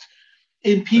trust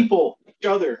in people, each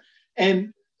other.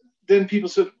 And then people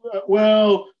said,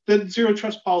 well, the zero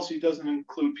trust policy doesn't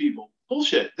include people.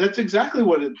 Bullshit. That's exactly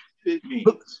what it means.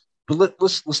 But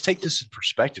let's take this in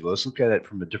perspective. Let's look at it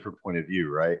from a different point of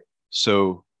view, right?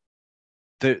 So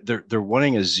they're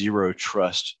wanting a zero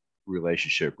trust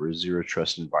relationship or a zero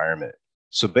trust environment.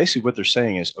 So basically what they're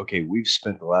saying is, okay, we've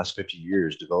spent the last 50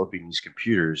 years developing these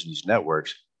computers and these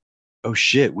networks. Oh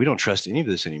shit, we don't trust any of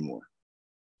this anymore.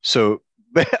 So,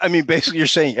 I mean, basically you're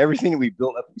saying everything that we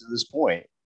built up to this point,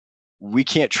 we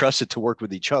can't trust it to work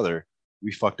with each other.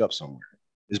 We fucked up somewhere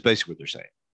is basically what they're saying.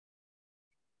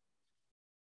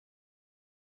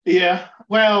 Yeah.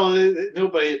 Well,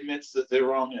 nobody admits that they're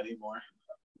wrong anymore.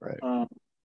 Right.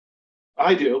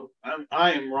 I do.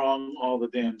 I am wrong all the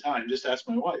damn time. Just ask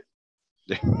my wife.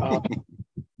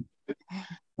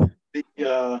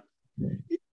 Uh, the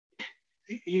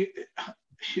you,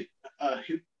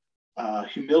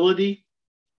 humility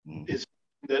is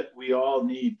that we all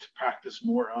need to practice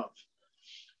more of.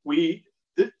 We,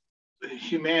 the,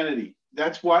 humanity.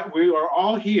 That's why we are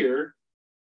all here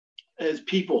as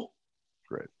people.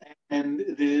 Right. And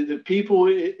the people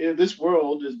in this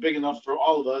world is big enough for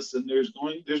all of us, and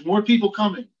there's more people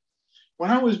coming.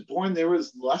 When I was born, there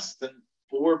was less than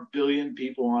 4 billion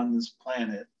people on this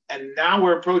planet, and now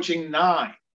we're approaching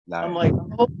 9. I'm like,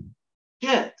 oh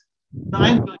shit,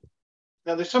 9 billion.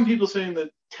 Now there's some people saying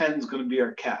that 10 is going to be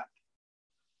our cap.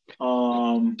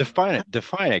 Define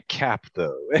a cap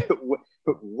though.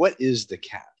 What is the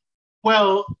cap?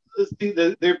 Well,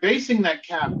 they're basing that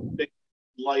cap on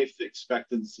life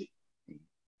expectancy,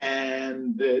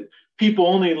 and that people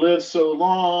only live so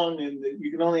long, and that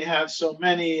you can only have so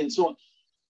many, and so on.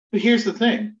 But here's the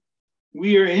thing: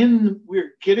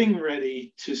 we're getting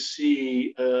ready to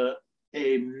see a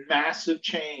massive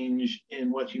change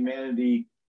in what humanity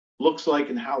looks like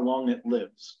and how long it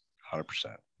lives.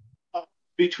 100%.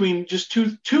 Between just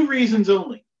two reasons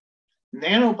only: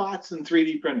 nanobots and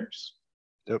 3D printers.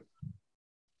 Yep.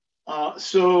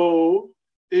 So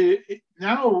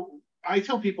now I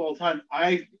tell people all the time,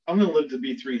 I'm going to live to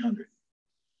be 300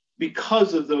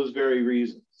 because of those very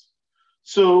reasons.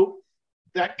 So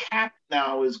that cap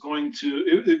now is going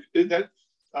to that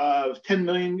 10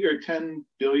 million or 10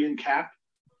 billion cap.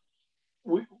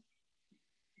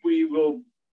 We will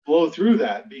blow through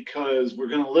that because we're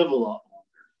going to live a lot longer.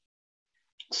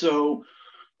 So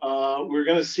we're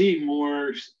going to see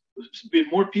more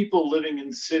people living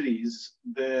in cities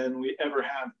than we ever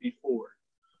have before.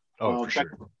 Oh, for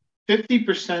sure.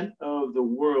 50% of the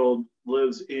world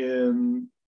lives in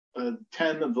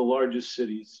 10 of the largest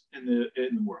cities in the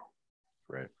world.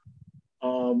 Right.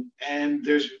 And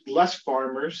there's less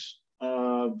farmers.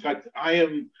 In fact, I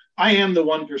am the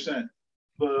 1%.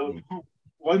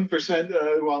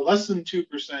 1%, well, less than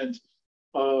 2%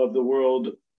 of the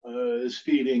world is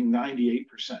feeding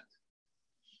 98%.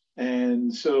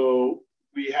 And so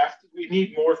we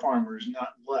need more farmers,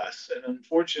 not less. And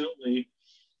unfortunately,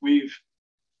 we've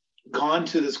gone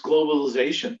to this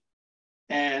globalization,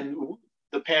 and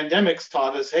the pandemics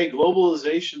taught us, hey,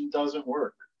 globalization doesn't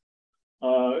work.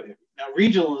 Now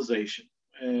regionalization,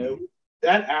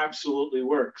 that absolutely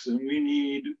works, and we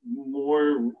need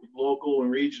more local and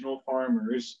regional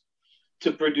farmers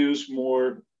to produce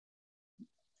more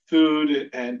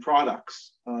food and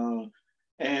products.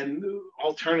 And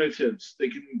alternatives. They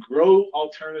can grow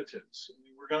alternatives.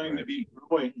 We're going to be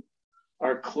growing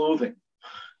our clothing.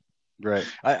 Right.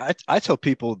 I tell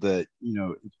people that,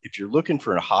 if you're looking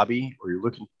for a hobby or you're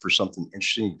looking for something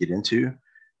interesting to get into,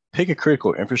 pick a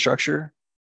critical infrastructure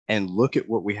and look at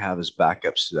what we have as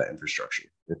backups to that infrastructure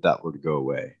if that were to go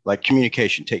away. Like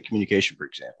communication. Take communication, for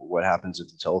example. What happens if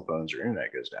the telephones or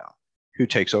internet goes down? Who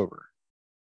takes over?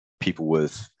 People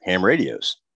with ham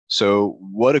radios. So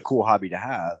what a cool hobby to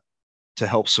have to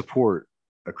help support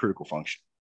a critical function.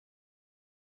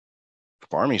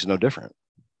 Farming is no different.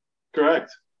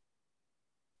 Correct.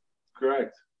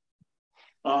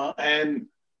 And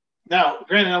now,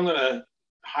 granted, I'm going to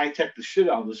high-tech the shit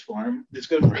out of this farm. It's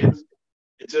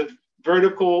a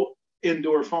vertical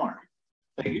indoor farm.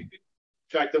 In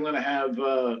fact, I'm going to have,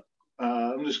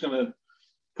 I'm just going to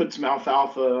put some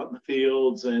alfalfa out in the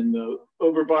fields, and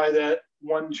over by that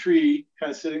one tree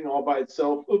kind of sitting all by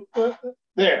itself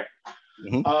there.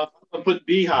 I'll put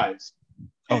beehives.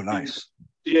 Oh, nice.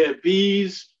 Yeah,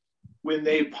 bees, when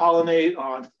they pollinate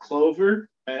on clover,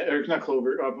 or not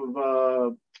clover, off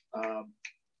of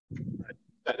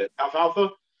alfalfa,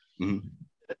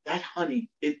 that honey,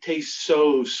 it tastes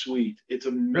so sweet. It's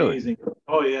amazing. Really?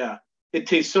 Oh, yeah. It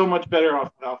tastes so much better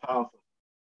off of alfalfa.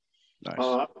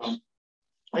 Nice.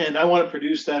 And I want to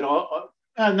produce that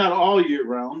not all year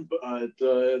round, but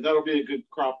that'll be a good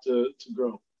crop to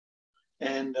grow.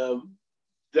 And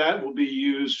that will be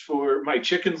used for my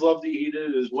chickens. Love to eat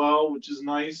it as well, which is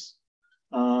nice.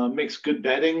 Makes good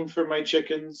bedding for my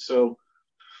chickens. So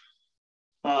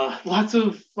lots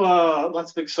of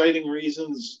exciting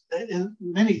reasons and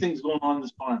many things going on in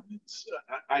this farm.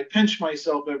 I pinch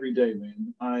myself every day,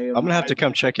 man. I'm gonna have to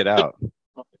come check it out. If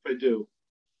I do.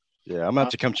 Yeah, I'm gonna have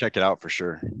to come check it out for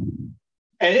sure.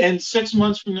 And 6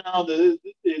 months from now,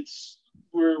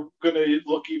 we're gonna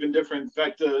look even different. In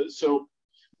fact, 6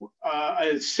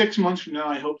 months from now,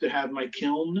 I hope to have my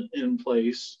kiln in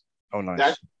place. Oh, nice.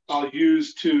 That I'll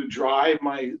use to dry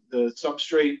the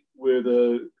substrate where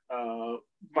the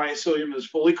mycelium is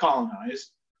fully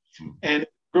colonized and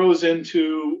it grows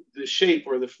into the shape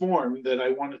or the form that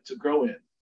I want it to grow in.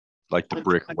 Like the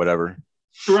brick or whatever.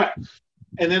 Correct.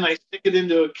 And then I stick it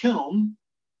into a kiln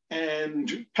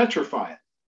and petrify it.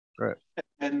 Right.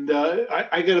 And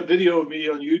I got a video of me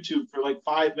on YouTube for like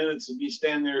 5 minutes of me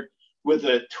standing there with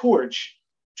a torch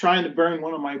trying to burn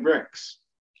one of my bricks.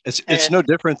 It's no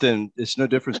different than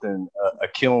a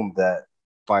kiln that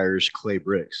fires clay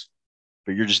bricks,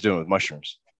 but you're just doing it with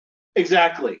mushrooms.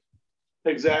 Exactly.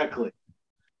 It's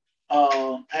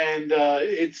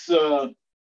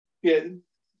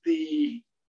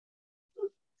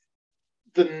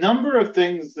the number of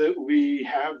things that we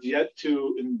have yet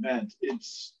to invent.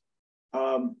 It's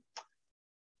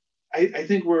I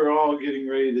think we're all getting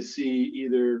ready to see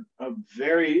either a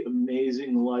very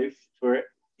amazing life for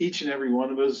each and every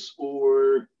one of us,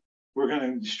 or we're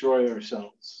going to destroy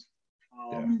ourselves.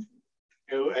 And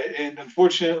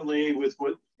unfortunately, with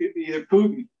what either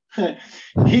Putin,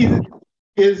 he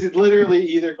is literally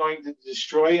either going to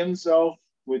destroy himself,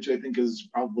 which I think is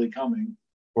probably coming,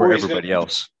 or everybody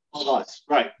else. Of us,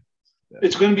 right? Yeah.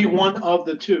 It's going to be one of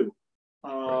the two.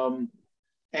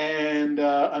 And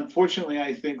unfortunately,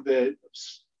 I think that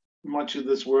much of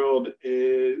this world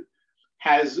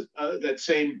has that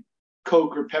same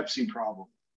Coke or Pepsi problem.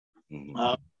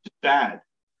 Bad.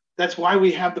 That's why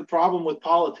we have the problem with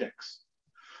politics,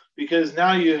 because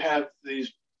now you have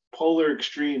these polar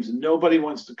extremes and nobody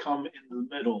wants to come in the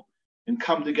middle and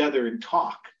come together and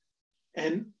talk.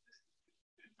 And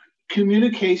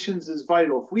communications is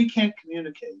vital. If we can't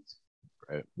communicate,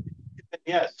 right,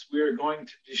 yes, we are going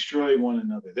to destroy one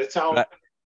another. That's how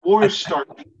wars start.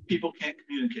 People can't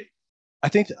communicate. I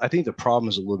think the problem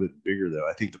is a little bit bigger, though.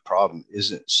 I think the problem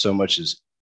isn't so much as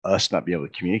us not being able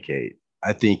to communicate.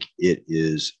 I think it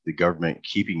is the government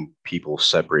keeping people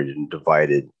separated and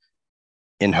divided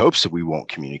in hopes that we won't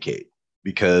communicate,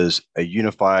 because a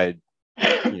unified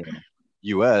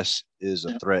U.S. is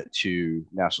a threat to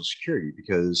national security,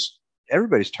 because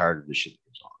everybody's tired of the shit that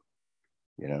goes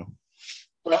on.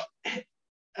 Well,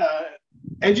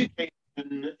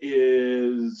 education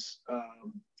is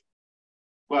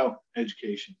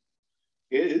education.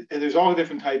 There's all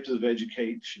different types of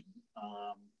education,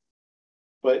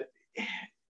 but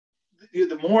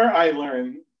the more I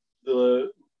learn,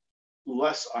 the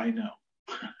less I know.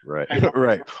 Right,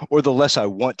 right. Or the less I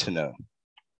want to know.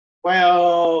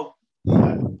 Well,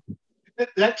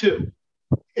 that too.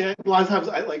 A lot of times,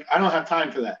 I don't have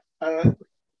time for that.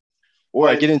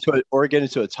 I get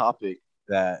into a topic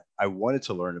that I wanted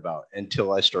to learn about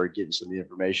until I started getting some of the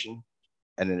information,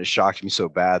 and then it shocked me so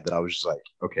bad that I was just like,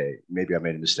 okay, maybe I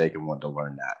made a mistake and wanted to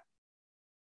learn that.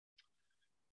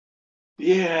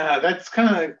 Yeah, that's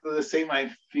kind of the same I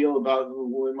feel about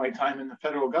my time in the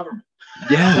federal government.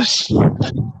 Yes.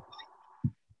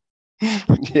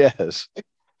 Yes.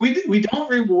 We don't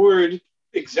reward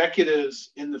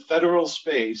executives in the federal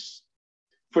space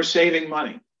for saving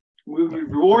money. We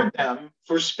reward them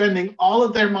for spending all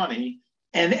of their money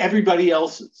and everybody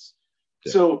else's.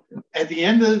 Yeah. So at the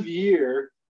end of the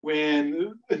year,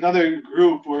 when another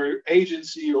group or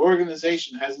agency or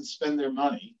organization hasn't spent their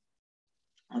money,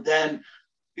 then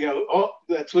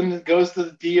that's when it goes to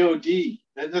the DOD.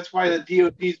 And that's why the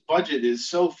DOD's budget is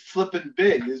so flippin'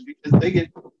 big, is because they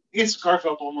get scarf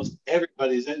up almost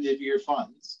everybody's end of year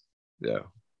funds. Yeah.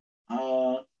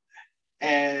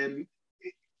 And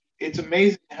it's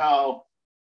amazing how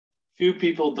few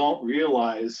people don't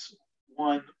realize,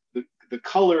 one, the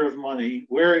color of money,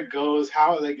 where it goes,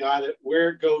 how they got it, where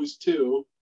it goes to.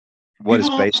 What it's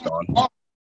based on.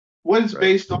 What it's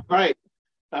based on, right.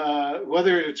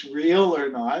 Whether it's real or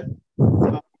not.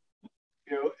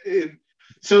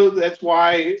 So that's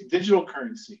why digital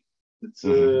currency, it's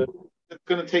going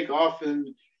to take off.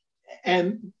 And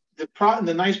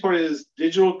the nice part is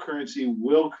digital currency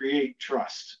will create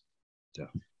trust. Yeah.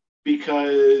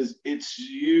 Because it's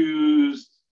used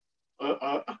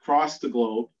across the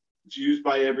globe. It's used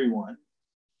by everyone.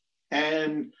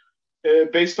 And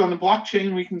based on the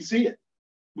blockchain, we can see it.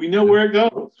 We know where it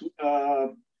goes.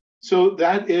 So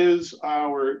that's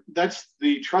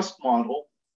the trust model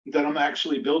that I'm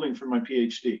actually building for my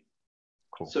PhD.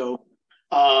 Cool. So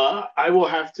I will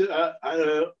have to,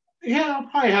 I'll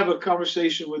probably have a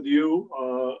conversation with you.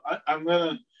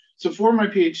 So for my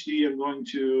PhD, I'm going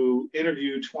to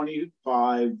interview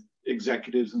 25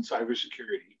 executives in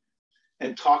cybersecurity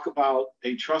and talk about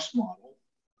a trust model,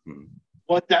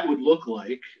 what that would look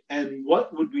like, and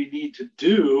what would we need to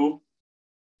do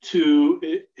to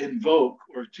invoke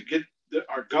or to get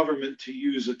our government to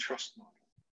use a trust model.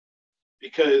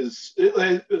 Because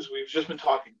as we've just been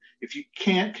talking, if you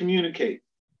can't communicate,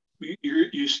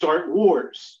 you start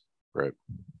wars. Right.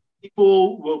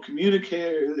 People will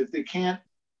communicate if they can't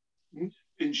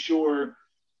ensure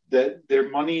that their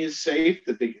money is safe,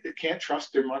 that they can't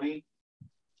trust their money,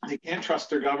 they can't trust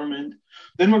their government,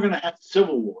 then we're going to have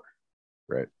civil war.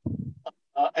 Right.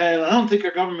 And I don't think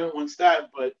our government wants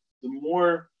that, but the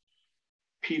more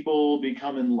people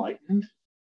become enlightened,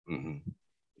 Mm-hmm.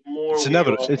 more It's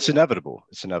inevitable. It's inevitable.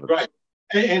 It's inevitable. Right.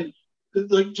 And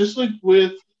like just like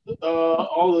with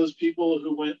all those people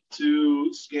who went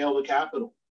to scale the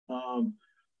Capitol,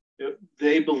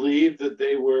 they believed that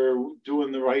they were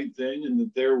doing the right thing and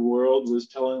that their world was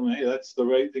telling them, hey, that's the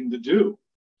right thing to do.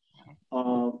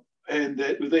 And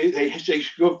that they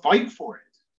should go fight for it.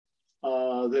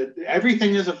 That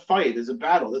everything is a fight, is a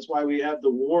battle. That's why we have the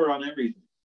war on everything.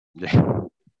 Yeah.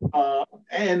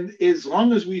 And as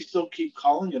long as we still keep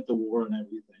calling it the war on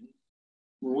everything,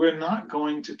 we're not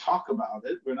going to talk about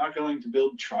it. We're not going to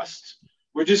build trust.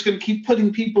 We're just going to keep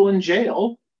putting people in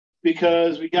jail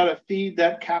because we got to feed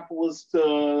that capitalist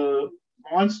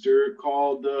monster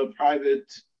called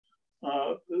private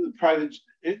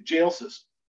jail system.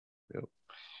 Yep.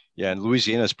 Yeah, and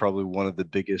Louisiana is probably one of the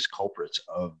biggest culprits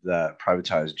of that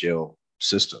privatized jail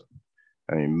system.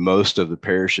 I mean, most of the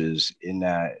parishes in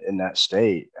that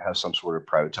state have some sort of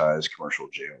privatized commercial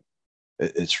jail.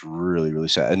 It's really, really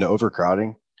sad. And the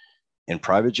overcrowding in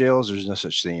private jails, there's no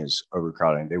such thing as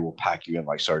overcrowding. They will pack you in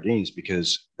like sardines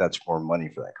because that's more money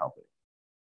for that company.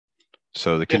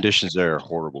 So the conditions there are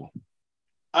horrible.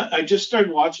 I just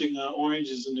started watching Orange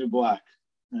is the New Black.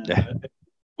 Yeah.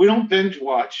 We don't binge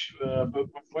watch, but my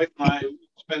wife and I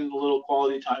spend a little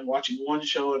quality time watching one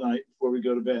show a night before we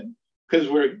go to bed because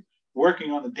we're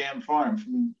working on the damn farm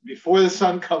from before the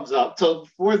sun comes up till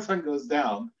before the sun goes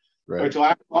down, right, or till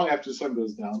long after the sun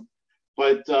goes down.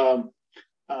 But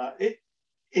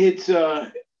it's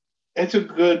a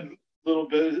good little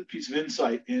piece of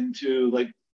insight into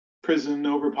like prison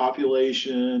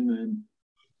overpopulation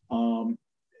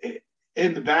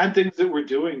and the bad things that we're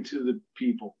doing to the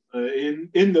people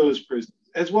in those prisons,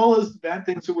 as well as the bad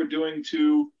things that we're doing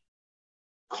to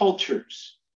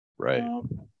cultures. Right.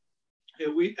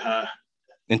 We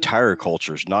entire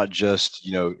cultures, not just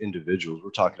individuals. We're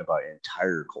talking about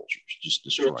entire cultures, just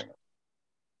destroying them.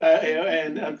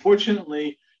 And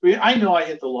unfortunately, I know I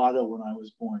hit the lotto when I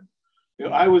was born.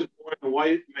 I was born a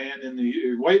white male in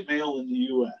the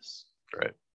U.S.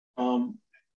 Right.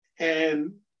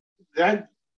 And that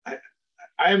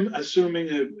I'm assuming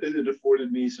it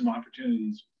afforded me some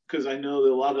opportunities because I know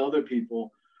that a lot of other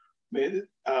people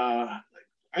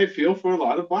I feel for a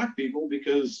lot of Black people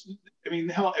because, I mean,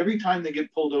 hell, every time they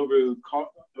get pulled over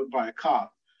by a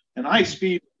cop, and I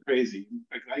speed crazy.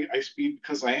 Like I speed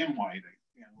because I am white.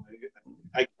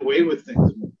 I get away with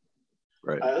things.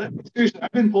 Right. Seriously,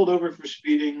 I've been pulled over for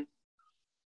speeding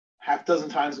half dozen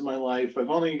times in my life. I've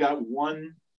only got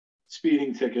one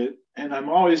speeding ticket, and I'm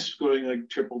always going like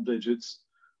triple digits.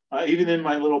 Even in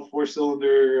my little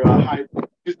four-cylinder high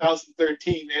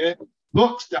 2013, and it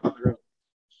books down the road.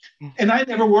 And I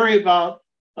never worry about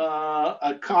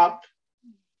a cop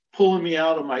pulling me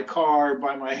out of my car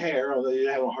by my hair, although they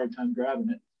have a hard time grabbing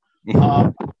it,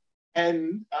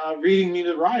 and reading me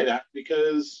the riot act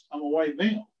because I'm a white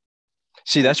male.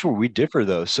 See, that's where we differ,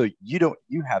 though. So you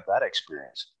have that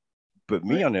experience, but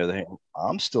me, on the other hand,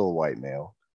 I'm still a white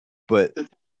male. But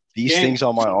these things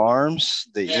on my arms,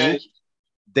 the ink,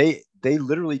 they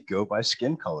literally go by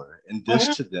skin color, and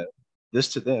this to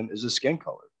them is a skin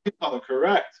color.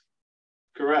 Correct.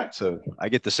 So I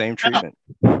get the same treatment.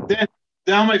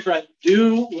 Now, my friend,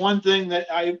 do one thing that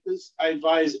I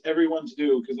advise everyone to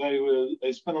do because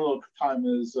I spent a little time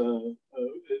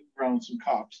around some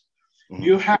cops. Mm-hmm.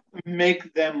 You have to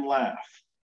make them laugh.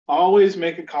 Always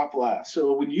make a cop laugh.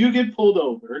 So when you get pulled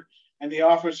over and the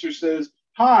officer says,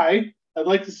 "Hi, I'd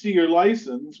like to see your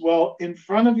license," well, in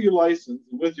front of your license,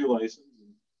 with your license,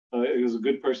 it was a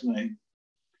good person. I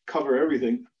cover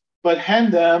everything, but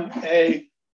hand them a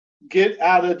get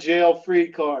out of jail free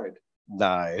card.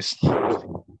 Nice.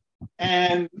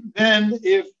 And then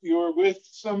if you're with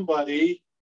somebody,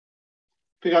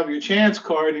 pick up your chance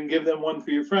card and give them one for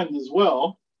your friend as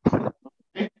well.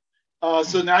 Okay?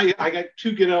 So now I got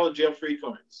 2 get out of jail free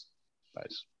cards.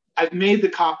 Nice. I've made the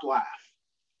cop laugh.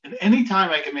 And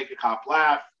anytime I can make a cop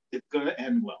laugh, it's going to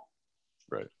end well.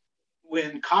 Right.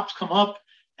 When cops come up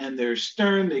and they're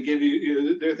stern, they're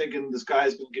thinking this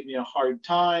guy's going to give me a hard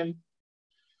time.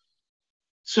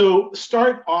 So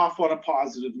start off on a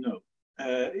positive note.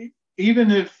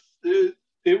 Even if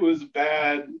it was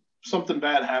bad, something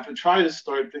bad happened, try to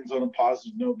start things on a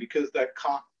positive note because that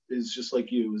cop is just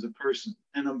like you as a person.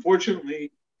 And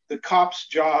unfortunately, the cop's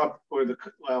job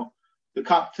The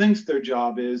cop thinks their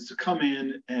job is to come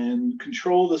in and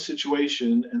control the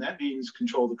situation, and that means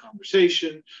control the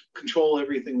conversation, control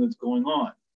everything that's going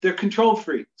on. They're control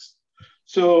freaks.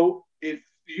 So if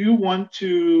you want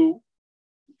to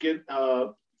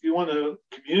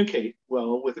communicate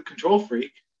well with a control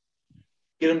freak,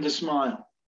 get them to smile.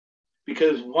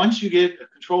 Because once you get a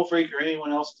control freak or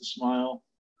anyone else to smile,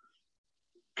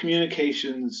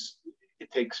 communications,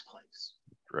 it takes place.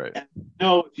 Right. And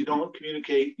no, if you don't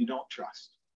communicate, you don't trust.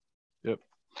 Yep.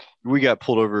 We got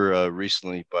pulled over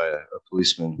recently by a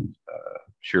policeman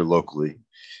here locally,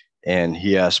 and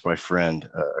he asked my friend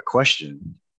a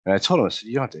question. And I told him, I said,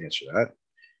 you don't have to answer that.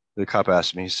 The cop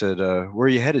asked me, he said, where are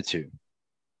you headed to?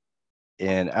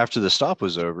 And after the stop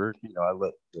was over, I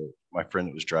let my friend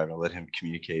that was driving, I let him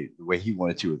communicate the way he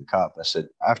wanted to with the cop. And I said,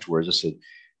 afterwards, I said,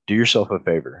 do yourself a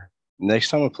favor. Next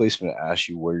time a policeman asks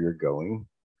you where you're going,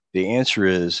 the answer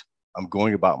is, I'm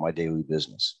going about my daily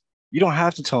business. You don't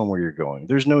have to tell them where you're going.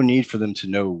 There's no need for them to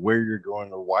know where you're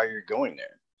going or why you're going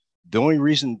there. The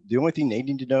only thing they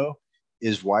need to know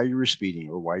is why you were speeding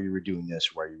or why you were doing this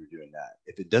or why you were doing that.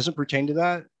 If it doesn't pertain to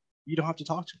that, you don't have to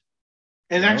talk to them.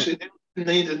 And actually, they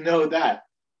need to know that.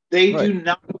 They do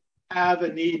not have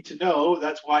a need to know.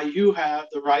 That's why you have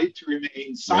the right to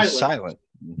remain silent.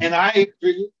 And I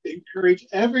encourage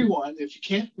everyone, if you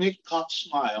can't make cops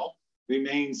smile,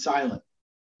 remain silent.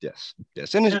 Yes.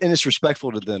 And it's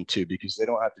respectful to them, too, because they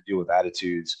don't have to deal with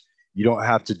attitudes. You don't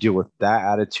have to deal with that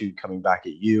attitude coming back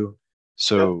at you.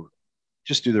 So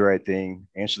just do the right thing,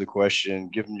 answer the question,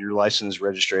 give them your license,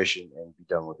 registration, and be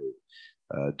done with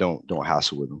it. Don't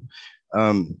hassle with them.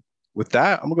 With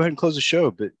that, I'm going to go ahead and close the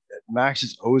show. But Max,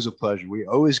 it's always a pleasure. We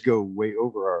always go way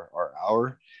over our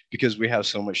hour because we have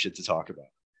so much shit to talk about.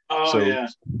 Oh, yeah.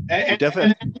 And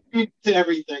to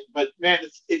everything. But, man,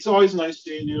 it's always nice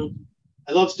seeing you.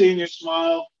 I love seeing your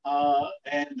smile.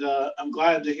 And I'm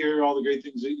glad to hear all the great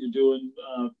things that you're doing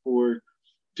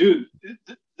dude,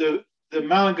 the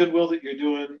amount of goodwill that you're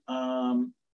doing,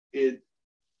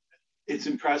 it's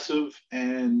impressive.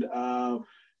 And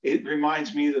it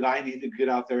reminds me that I need to get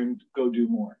out there and go do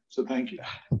more. So thank you.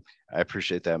 I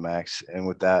appreciate that, Max. And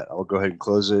with that, I'll go ahead and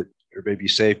close it. Everybody be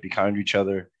safe, be kind to each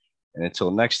other. And until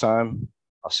next time,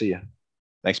 I'll see you.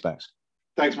 Thanks, Max.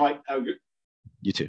 Thanks, Mike. Have a good. You too.